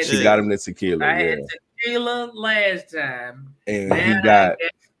 She got him the tequila. I had tequila last time. And now he got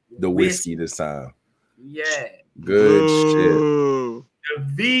the whiskey this time. Yeah. Good shit. The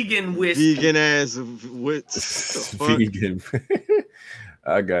vegan whiskey. Vegan ass vegan.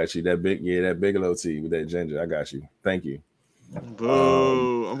 I got you. That Bigelow tea with that ginger. I got you. Thank you.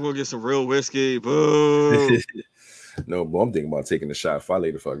 Boo. I'm gonna get some real whiskey. Boo. No, but I'm thinking about taking the shot if I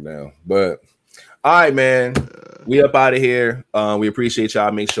lay the fuck down. But all right, man. We up out of here. We appreciate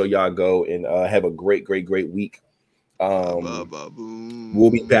y'all. Make sure y'all go and have a great week.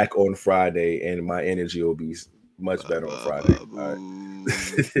 We'll be back on Friday, and my energy will be much better on Friday. All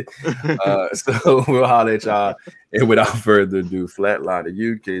right. So we'll holler at y'all. And without further ado, Flatliner,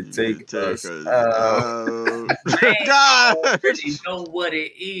 you can take us out. God, already know what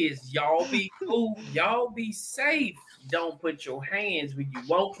it is. Y'all be cool. Y'all be safe. Don't put your hands where you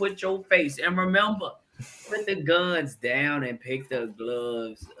won't put your face. And remember, put the guns down and pick the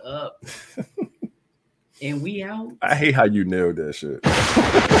gloves up. And we out. I hate how you nailed that shit.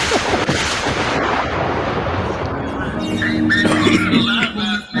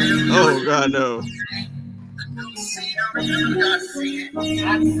 Oh God, no.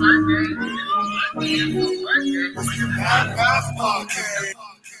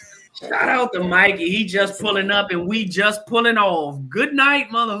 Shout out to Mikey. He just pulling up and we just pulling off. Good night,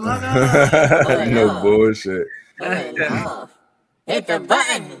 motherfucker. No bullshit. Hit the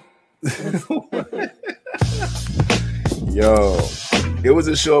button. Yo, it was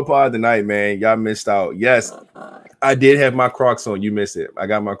a short pod tonight, man. Y'all missed out. Yes, I did have my Crocs on. You missed it. I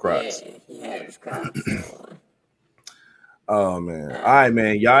got my Crocs. Yeah, Crocs on. Oh man. All right,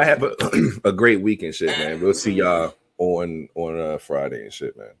 man. Y'all have a great week and shit, man. We'll see y'all on Friday and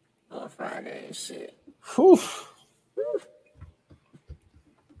shit, man. On Friday and shit. Whew.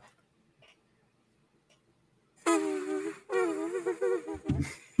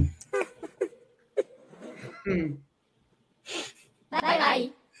 Bye bye.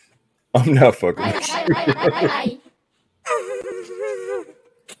 I'm not fucking. Bye bye.